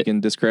so she can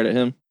discredit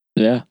him.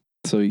 Yeah.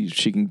 So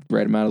she can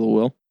write him out of the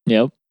will.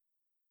 Yep.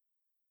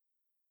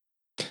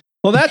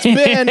 Well, that's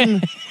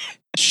been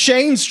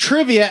Shane's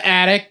Trivia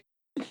Attic.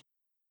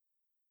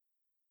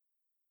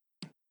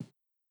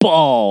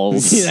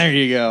 Balls. There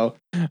you go.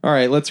 All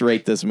right, let's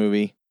rate this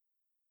movie.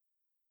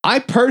 I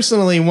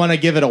personally want to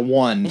give it a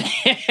 1.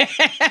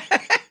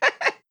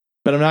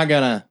 But I'm not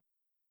gonna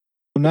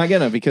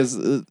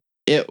because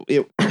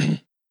it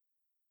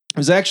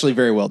was actually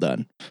very well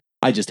done.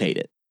 I just hate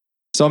it.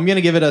 So I'm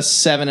gonna give it a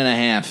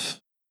 7.5.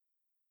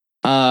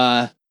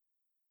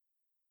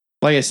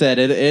 Like I said,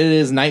 it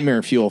is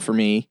nightmare fuel for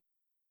me.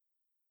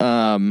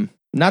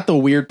 Not the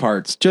weird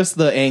parts, just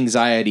the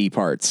anxiety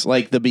parts.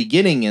 Like the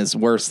beginning is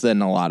worse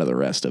than a lot of the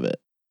rest of it.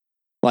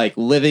 Like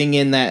living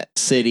in that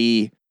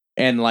city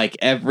and like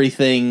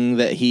everything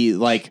that he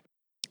like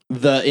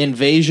the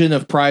invasion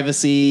of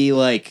privacy,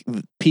 like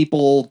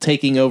people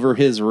taking over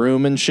his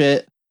room and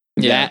shit.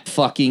 That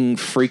fucking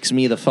freaks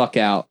me the fuck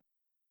out.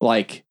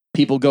 Like,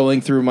 people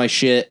going through my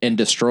shit and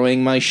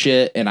destroying my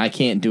shit and I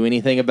can't do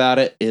anything about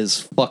it is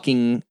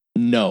fucking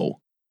no.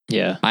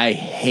 Yeah. I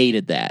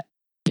hated that.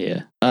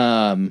 Yeah.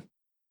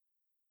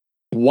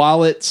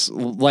 While it's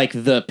like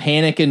the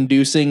panic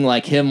inducing,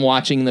 like him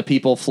watching the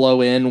people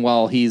flow in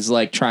while he's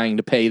like trying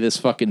to pay this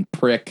fucking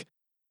prick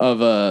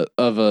of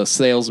a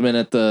salesman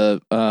at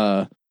the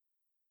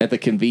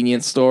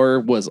convenience store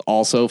was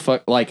also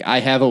like,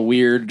 I have a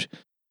weird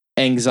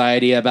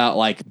anxiety about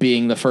like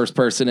being the first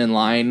person in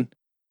line,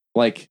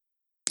 like,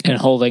 and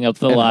holding up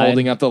the line.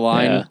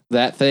 Yeah.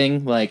 That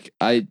thing, like,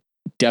 I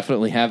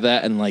definitely have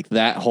that, and like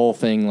that whole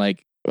thing,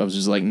 like, I was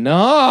just like,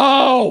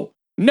 no.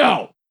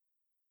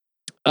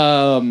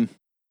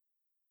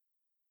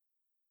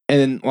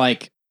 And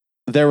like,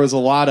 there was a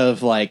lot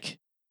of like,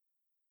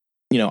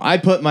 you know, I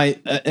put my,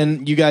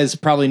 and you guys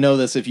probably know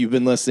this if you've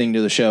been listening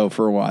to the show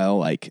for a while,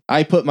 like,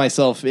 I put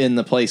myself in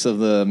the place of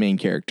the main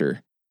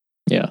character.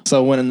 Yeah.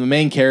 So when the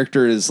main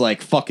character is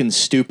like fucking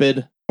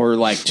stupid or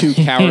like too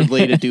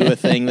cowardly to do a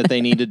thing that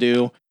they need to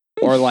do,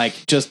 or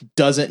like just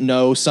doesn't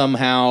know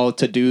somehow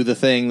to do the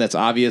thing that's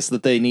obvious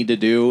that they need to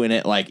do, and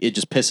it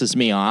just pisses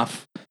me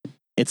off.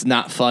 It's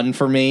not fun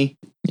for me.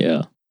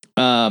 Yeah.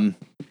 And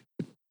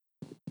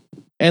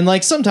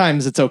like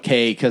sometimes it's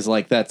okay because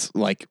like that's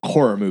like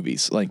horror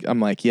movies. Like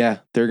I'm like, yeah,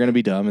 they're gonna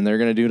be dumb and they're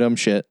gonna do dumb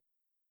shit.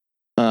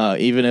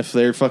 Even if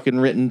they're fucking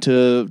written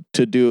to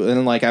do,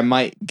 and like I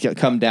might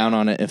come down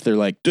on it if they're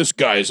like, this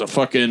guy's a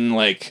fucking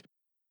like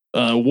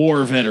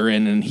war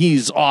veteran and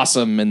he's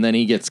awesome, and then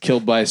he gets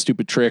killed by a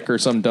stupid trick or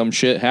some dumb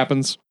shit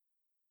happens,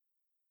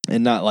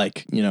 and not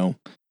like, you know,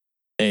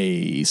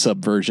 a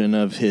subversion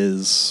of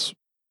his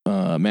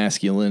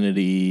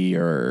masculinity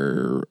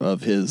or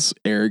of his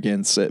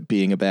arrogance at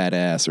being a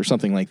badass or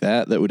something like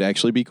that would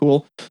actually be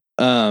cool.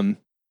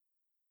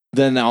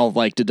 Then I'll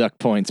like deduct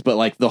points. But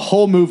like the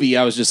whole movie,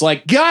 I was just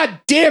like,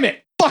 God damn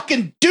it,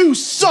 fucking do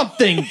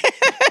something.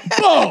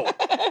 Beau,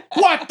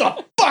 what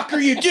the fuck are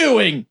you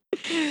doing?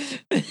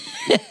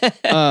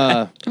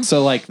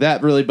 So like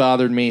that really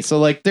bothered me. So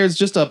like there's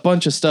just a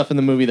bunch of stuff in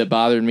the movie that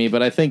bothered me,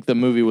 but I think the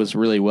movie was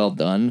really well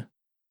done.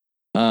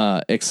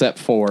 Except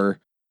for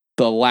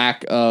the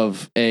lack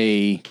of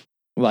a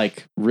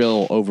like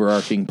real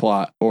overarching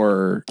plot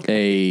or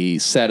a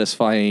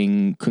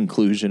satisfying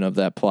conclusion of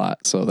that plot.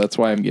 So that's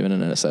why I'm giving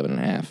it a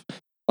 7.5.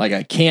 Like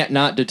I can't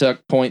not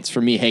deduct points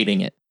for me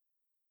hating it.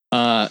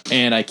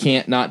 And I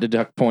can't not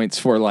deduct points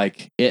for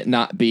like it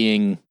not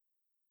being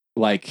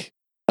like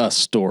a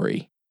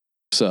story.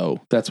 So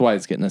that's why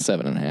it's getting a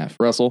 7.5.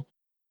 Russell?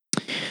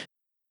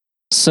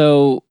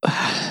 So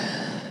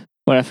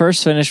when I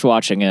first finished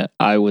watching it,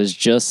 I was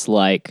just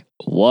like,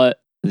 what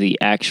the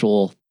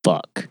actual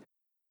fuck?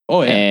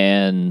 Oh yeah.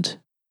 And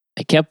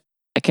I kept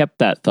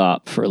that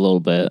thought for a little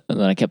bit, and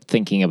then I kept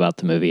thinking about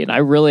the movie, and I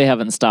really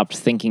haven't stopped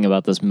thinking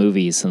about this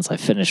movie since I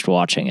finished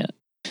watching it.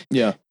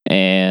 Yeah.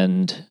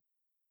 And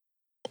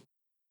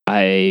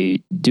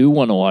I do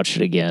want to watch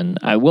it again.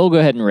 I will go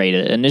ahead and rate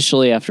it.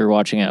 Initially, after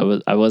watching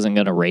it, I wasn't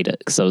going to rate it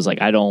because I was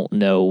like, I don't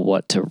know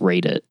what to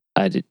rate it.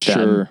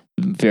 Sure.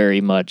 I'm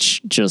very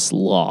much just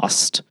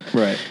lost.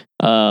 Right.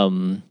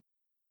 But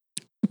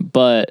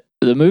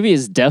the movie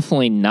is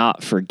definitely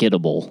not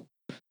forgettable.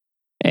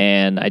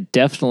 And I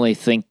definitely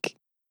think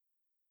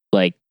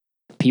like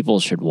people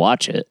should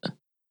watch it.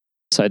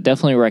 So I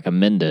definitely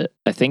recommend it.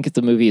 I think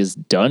the movie is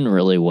done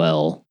really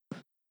well.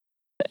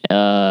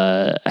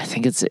 I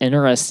think it's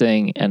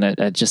interesting, and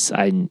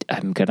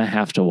I'm gonna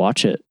have to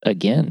watch it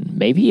again,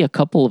 maybe a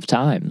couple of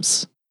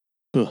times.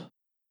 Ugh.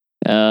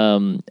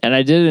 And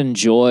I did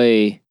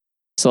enjoy.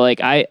 So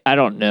like I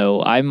don't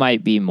know, I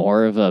might be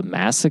more of a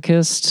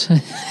masochist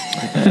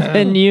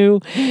than you,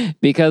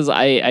 because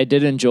I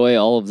did enjoy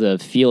all of the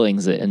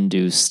feelings it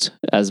induced.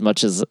 As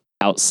much as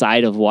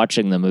outside of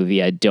watching the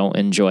movie, I don't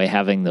enjoy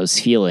having those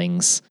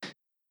feelings.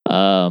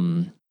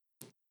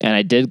 And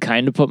I did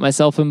kind of put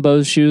myself in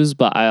Beau's shoes,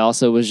 but I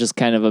also was just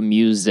kind of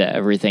amused at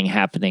everything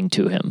happening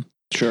to him.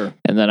 Sure.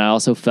 And then I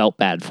also felt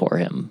bad for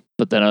him.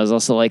 But then I was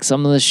also like,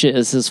 some of this shit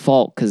is his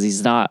fault because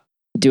he's not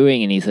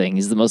doing anything.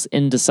 He's the most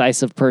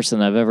indecisive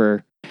person I've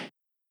ever,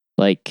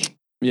 like...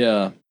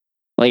 Yeah.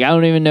 Like, I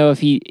don't even know if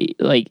he...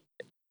 Like,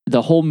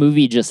 the whole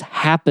movie just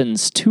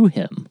happens to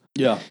him.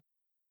 Yeah.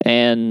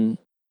 And,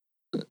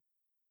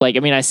 like,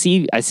 I mean, I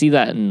see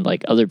that in,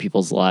 like, other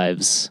people's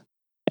lives.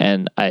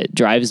 And it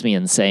drives me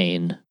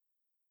insane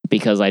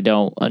because I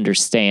don't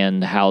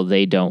understand how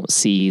they don't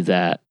see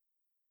that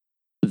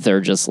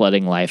they're just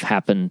letting life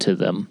happen to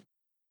them.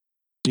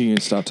 You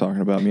can stop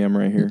talking about me. I'm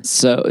right here.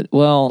 So,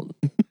 well,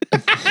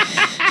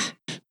 I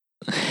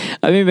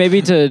mean,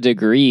 maybe to a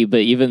degree,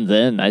 but even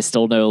then, I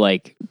still know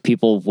like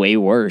people way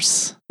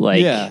worse.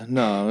 Like, yeah,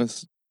 no,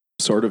 it's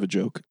sort of a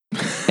joke.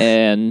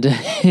 And,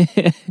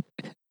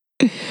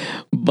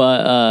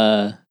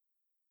 but,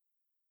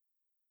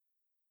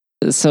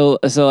 So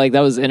like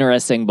that was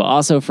interesting, but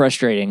also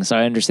frustrating. So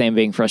I understand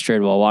being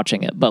frustrated while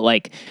watching it. But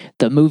like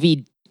the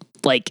movie,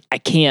 like I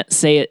can't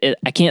say that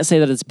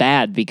it's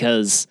bad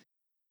because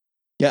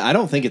Yeah, I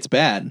don't think it's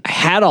bad. I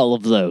had all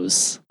of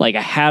those. Like,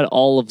 I had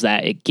all of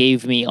that. It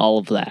gave me all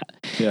of that.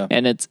 Yeah.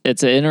 And it's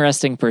an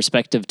interesting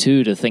perspective,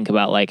 too, to think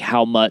about, like,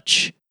 how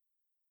much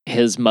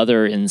his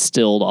mother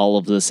instilled all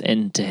of this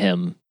into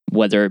him,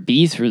 whether it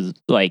be through,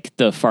 like,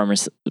 the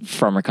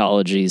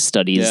pharmacology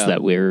studies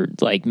that we're,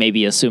 like,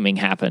 maybe assuming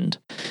happened.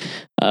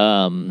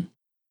 Or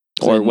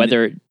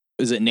whether...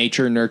 Is it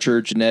nature,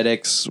 nurture,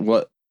 genetics?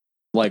 What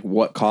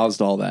caused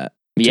all that?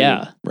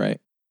 Yeah. Right.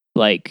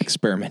 Like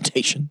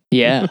experimentation.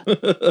 Yeah.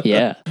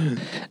 Yeah.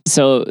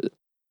 So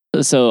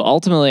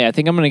ultimately, I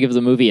think I'm going to give the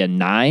movie a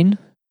 9.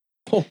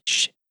 Oh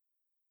shit.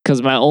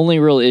 Because my only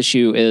real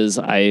issue is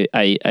I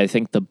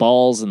think the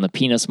balls and the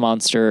penis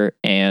monster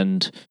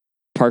and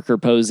Parker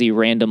Posey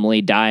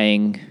randomly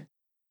dying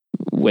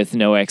with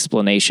no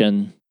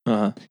explanation.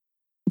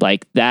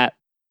 Like that,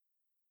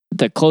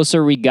 the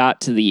closer we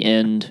got to the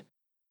end,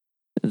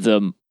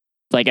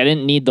 I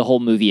didn't need the whole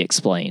movie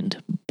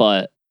explained,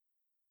 but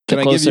can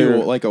I give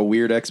you like a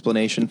weird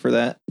explanation for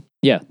that?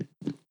 Yeah.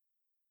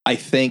 I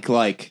think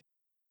I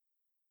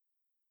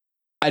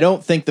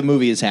don't think the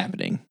movie is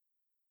happening.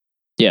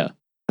 Yeah.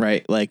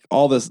 Right? Like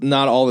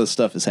not all this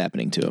stuff is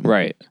happening to him.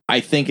 Right.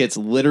 I think it's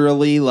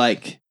literally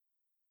like,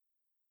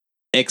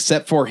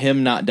 except for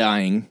him not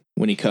dying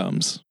when he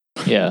comes.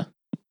 Yeah.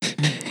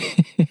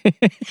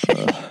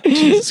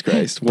 Jesus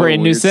Christ.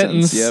 Brand new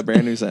sentence. Yeah,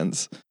 brand new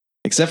sentence.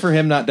 Except for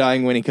him not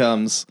dying when he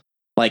comes,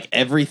 like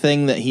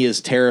everything that he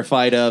is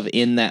terrified of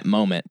in that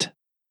moment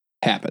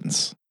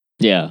happens.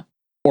 Yeah.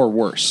 Or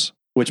worse,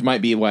 which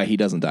might be why he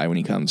doesn't die when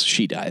he comes.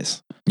 She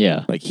dies.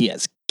 Yeah. Like he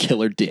has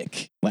killer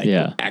dick. Like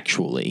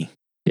actually.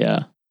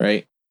 Yeah.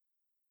 Right?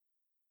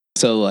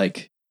 So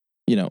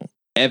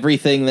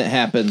everything that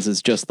happens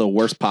is just the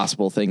worst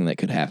possible thing that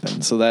could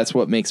happen. So that's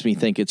what makes me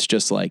think it's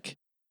just like,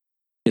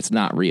 it's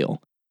not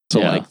real.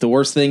 So the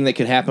worst thing that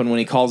could happen when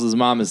he calls his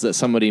mom is that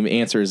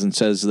somebody answers and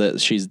says that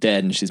she's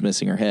dead and she's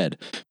missing her head.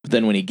 But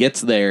then when he gets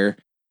there,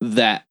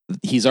 that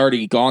he's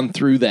already gone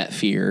through that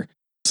fear.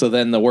 So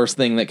then the worst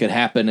thing that could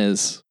happen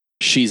is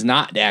she's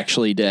not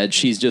actually dead.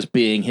 She's just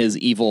being his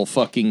evil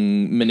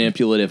fucking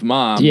manipulative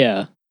mom.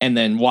 Yeah. And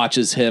then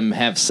watches him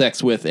have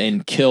sex with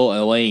and kill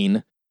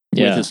Elaine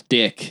with his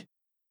dick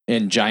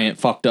and giant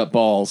fucked up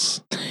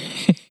balls.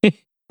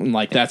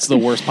 Like that's the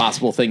worst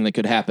possible thing that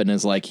could happen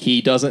is like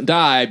he doesn't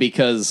die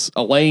because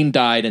Elaine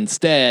died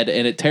instead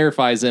and it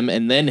terrifies him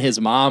and then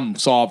his mom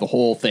saw the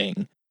whole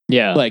thing.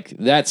 Yeah. Like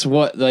that's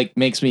what like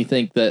makes me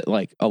think that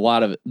like a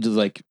lot of it just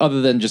like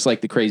other than just like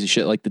the crazy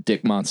shit like the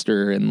dick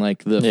monster and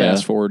like the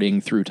fast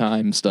forwarding through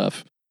time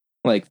stuff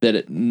like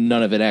that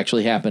none of it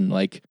actually happened,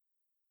 like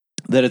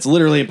that it's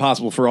literally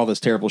impossible for all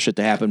this terrible shit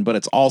to happen, but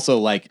it's also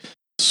like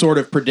sort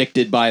of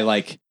predicted by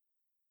like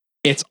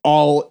it's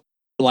all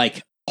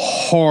like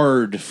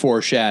hard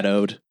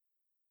foreshadowed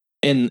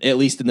in at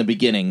least in the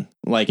beginning.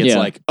 Like it's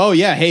like, oh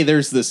yeah, hey,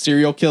 there's this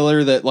serial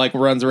killer that like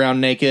runs around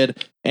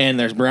naked and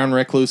there's brown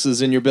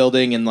recluses in your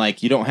building and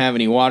like you don't have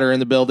any water in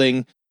the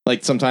building.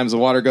 Like sometimes the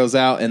water goes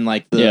out and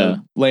like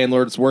the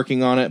landlord's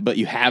working on it, but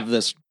you have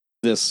this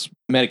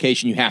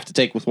medication you have to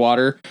take with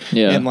water.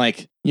 Yeah. And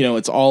like,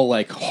 it's all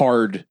like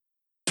hard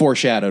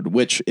foreshadowed,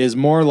 which is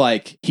more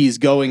like he's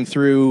going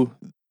through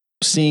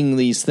seeing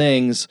these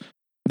things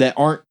that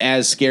aren't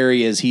as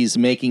scary as he's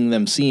making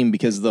them seem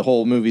because the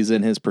whole movie's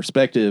in his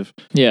perspective.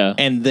 Yeah.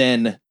 And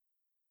then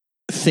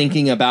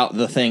thinking about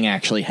the thing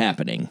actually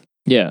happening.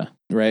 Yeah.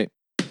 Right.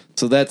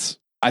 So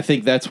I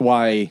think that's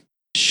why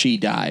she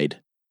died.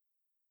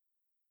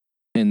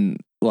 And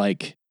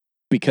like,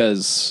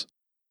 because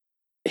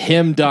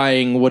him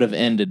dying would have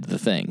ended the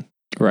thing.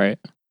 Right.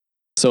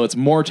 So it's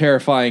more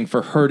terrifying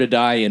for her to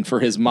die and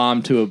for his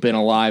mom to have been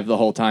alive the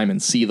whole time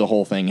and see the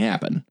whole thing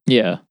happen.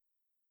 Yeah.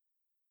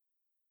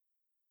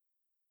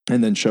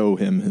 And then show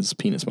him his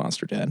penis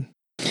monster dad.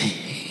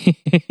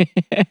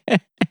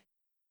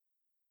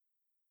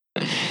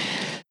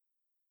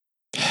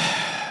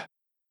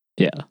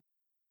 Yeah.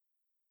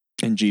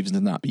 And Jeeves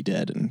to not be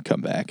dead and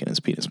come back and his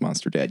penis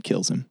monster dad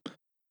kills him.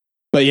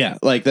 But yeah,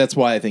 like that's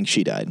why I think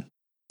she died.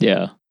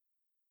 Yeah.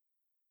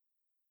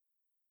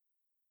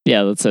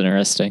 Yeah, that's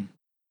interesting.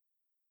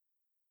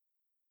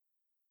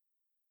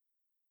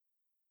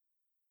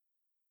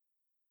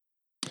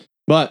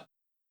 But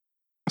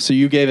so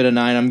you gave it a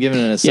 9. I'm giving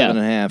it a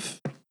 7.5.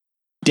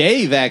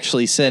 Dave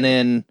actually sent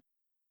in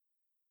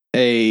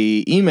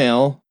a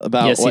email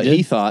about what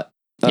he thought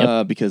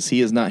because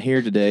he is not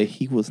here today.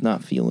 He was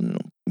not feeling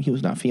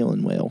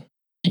well.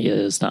 He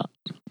is not.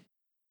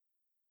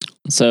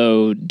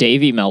 So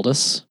Dave emailed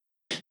us,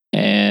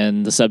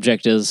 and the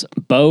subject is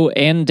Beau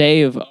and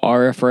Dave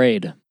are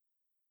afraid.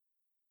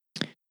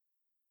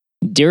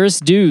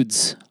 Dearest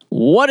dudes,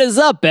 what is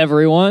up,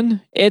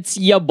 everyone? It's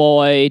ya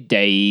boy,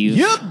 Dave.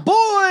 Ya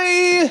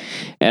boy!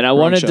 And I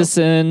wanted to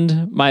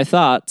send my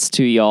thoughts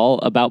to y'all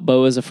about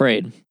Beau is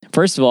Afraid.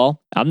 First of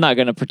all, I'm not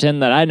going to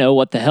pretend that I know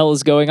what the hell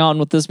is going on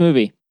with this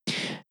movie.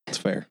 That's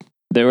fair.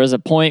 There was a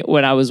point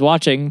when I was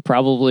watching,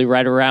 probably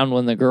right around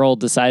when the girl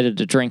decided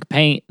to drink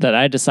paint, that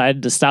I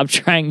decided to stop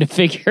trying to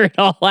figure it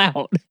all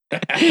out.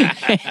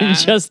 and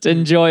just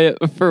enjoy it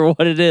for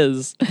what it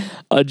is,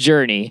 a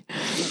journey.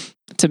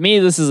 To me,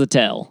 this is a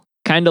tale,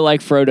 kind of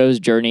like Frodo's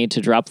journey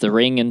to drop the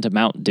ring into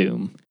Mount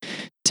Doom.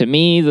 To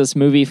me, this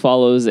movie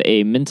follows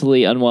a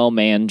mentally unwell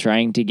man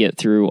trying to get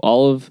through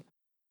all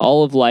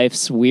of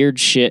life's weird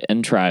shit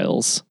and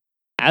trials.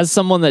 As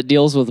someone that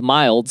deals with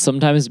mild,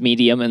 sometimes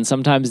medium, and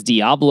sometimes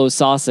Diablo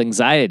sauce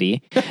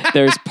anxiety,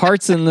 there's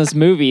parts in this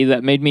movie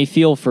that made me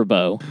feel for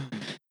Beau.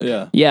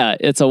 Yeah,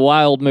 it's a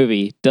wild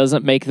movie,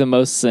 doesn't make the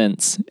most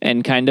sense,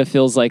 and kind of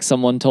feels like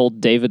someone told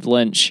David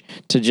Lynch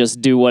to just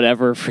do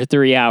whatever for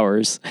 3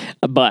 hours,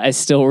 but I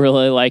still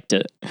really liked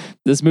it.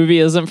 This movie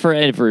isn't for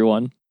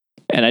everyone,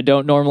 and I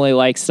don't normally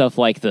like stuff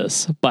like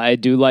this, but I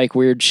do like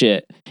weird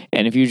shit,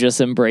 and if you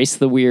just embrace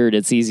the weird,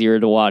 it's easier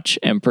to watch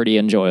and pretty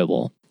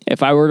enjoyable.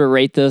 If I were to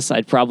rate this,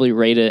 I'd probably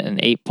rate it an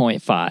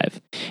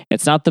 8.5.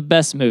 It's not the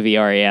best movie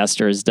Ari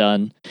Aster has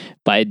done,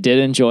 but I did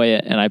enjoy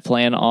it, and I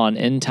plan on,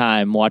 in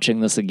time,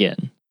 watching this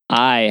again.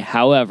 I,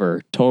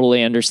 however,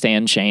 totally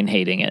understand Shane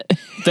hating it.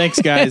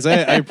 Thanks, guys. I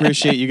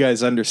appreciate you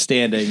guys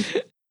understanding.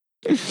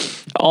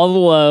 All the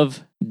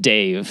love,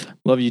 Dave.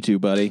 Love you too,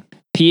 buddy.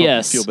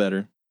 P.S. Feel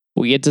better.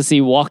 We get to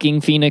see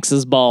Walking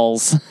Phoenix's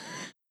balls.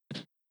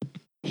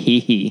 Hee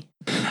hee.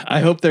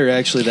 I hope they're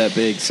actually that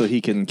big so he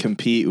can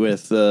compete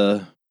with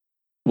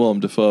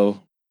Willem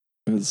Dafoe.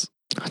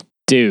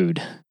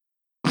 Dude.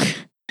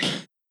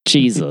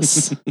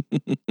 Jesus.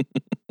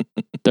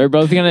 They're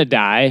both going to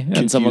die,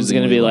 and someone's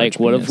going to be like,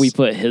 what if we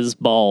put his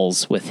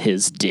balls with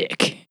his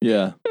dick?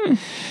 Yeah.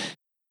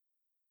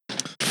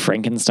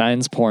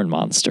 Frankenstein's porn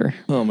monster.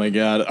 Oh my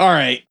God. All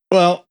right.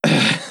 Well,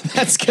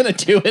 that's going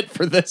to do it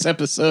for this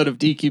episode of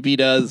DQP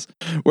Does,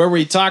 where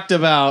we talked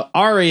about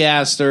Ari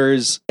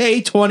Aster's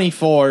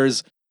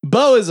A24's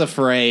Beau is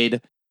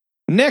Afraid.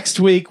 Next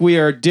week, we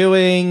are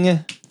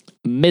doing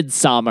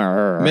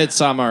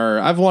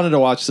Midsommar. I've wanted to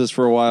watch this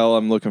for a while.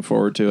 I'm looking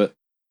forward to it.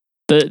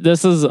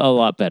 This is a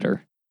lot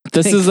better.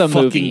 This is a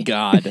movie.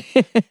 God.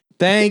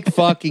 Thank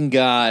fucking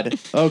God.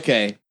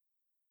 Okay.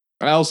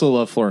 I also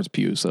love Florence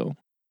Pugh, so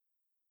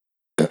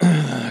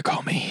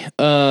call me.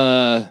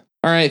 All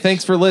right.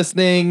 Thanks for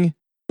listening.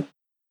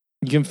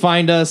 You can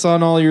find us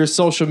on all your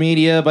social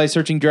media by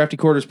searching Drafty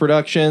Quarters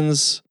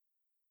Productions.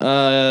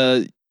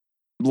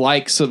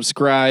 Like,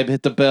 subscribe,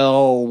 hit the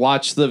bell,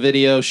 watch the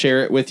video,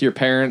 share it with your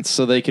parents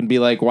so they can be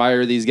like, why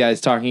are these guys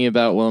talking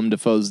about Willem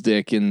Dafoe's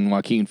dick and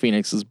Joaquin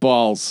Phoenix's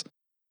balls?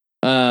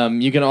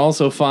 You can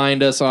also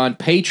find us on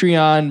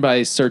Patreon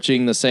by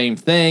searching the same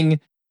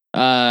thing.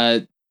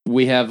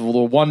 We have a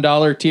little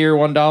 $1 tier,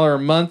 $1 a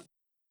month.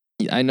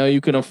 I know you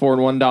can afford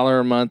 $1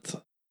 a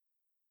month,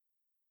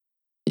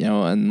 you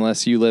know,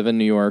 unless you live in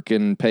New York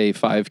and pay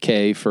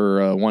 $5,000 for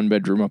a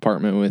 1-bedroom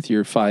apartment with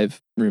your 5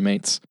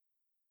 roommates.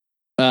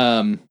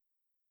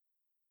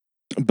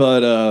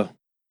 But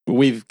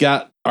we've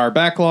got our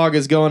backlog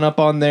is going up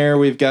on there.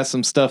 We've got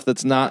some stuff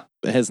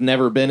has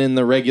never been in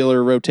the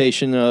regular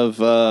rotation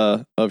of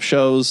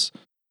shows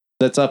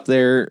that's up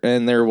there,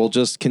 and there will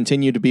just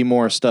continue to be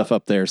more stuff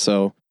up there.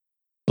 So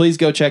please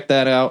go check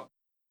that out.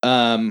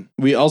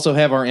 We also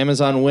have our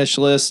Amazon wish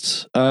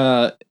list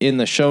in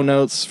the show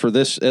notes for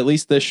this, at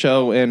least this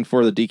show, and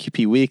for the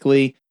DQP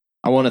Weekly.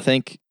 I want to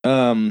thank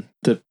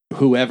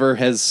whoever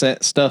has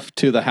sent stuff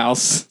to the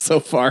house so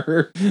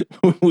far.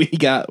 we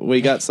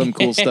got some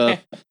cool stuff.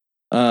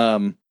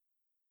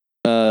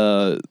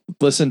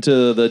 Listen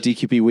to the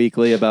DQP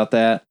Weekly about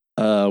that.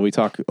 We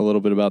talk a little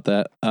bit about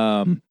that.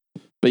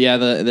 But yeah,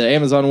 the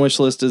Amazon wish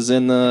list is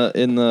in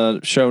the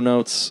show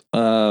notes.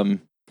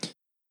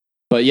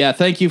 But yeah,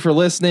 thank you for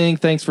listening.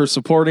 Thanks for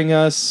supporting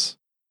us.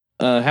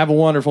 Have a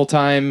wonderful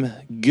time.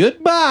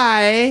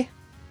 Goodbye.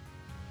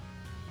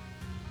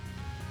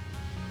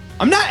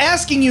 I'm not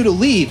asking you to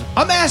leave.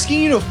 I'm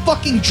asking you to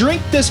fucking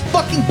drink this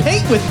fucking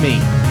paint with me.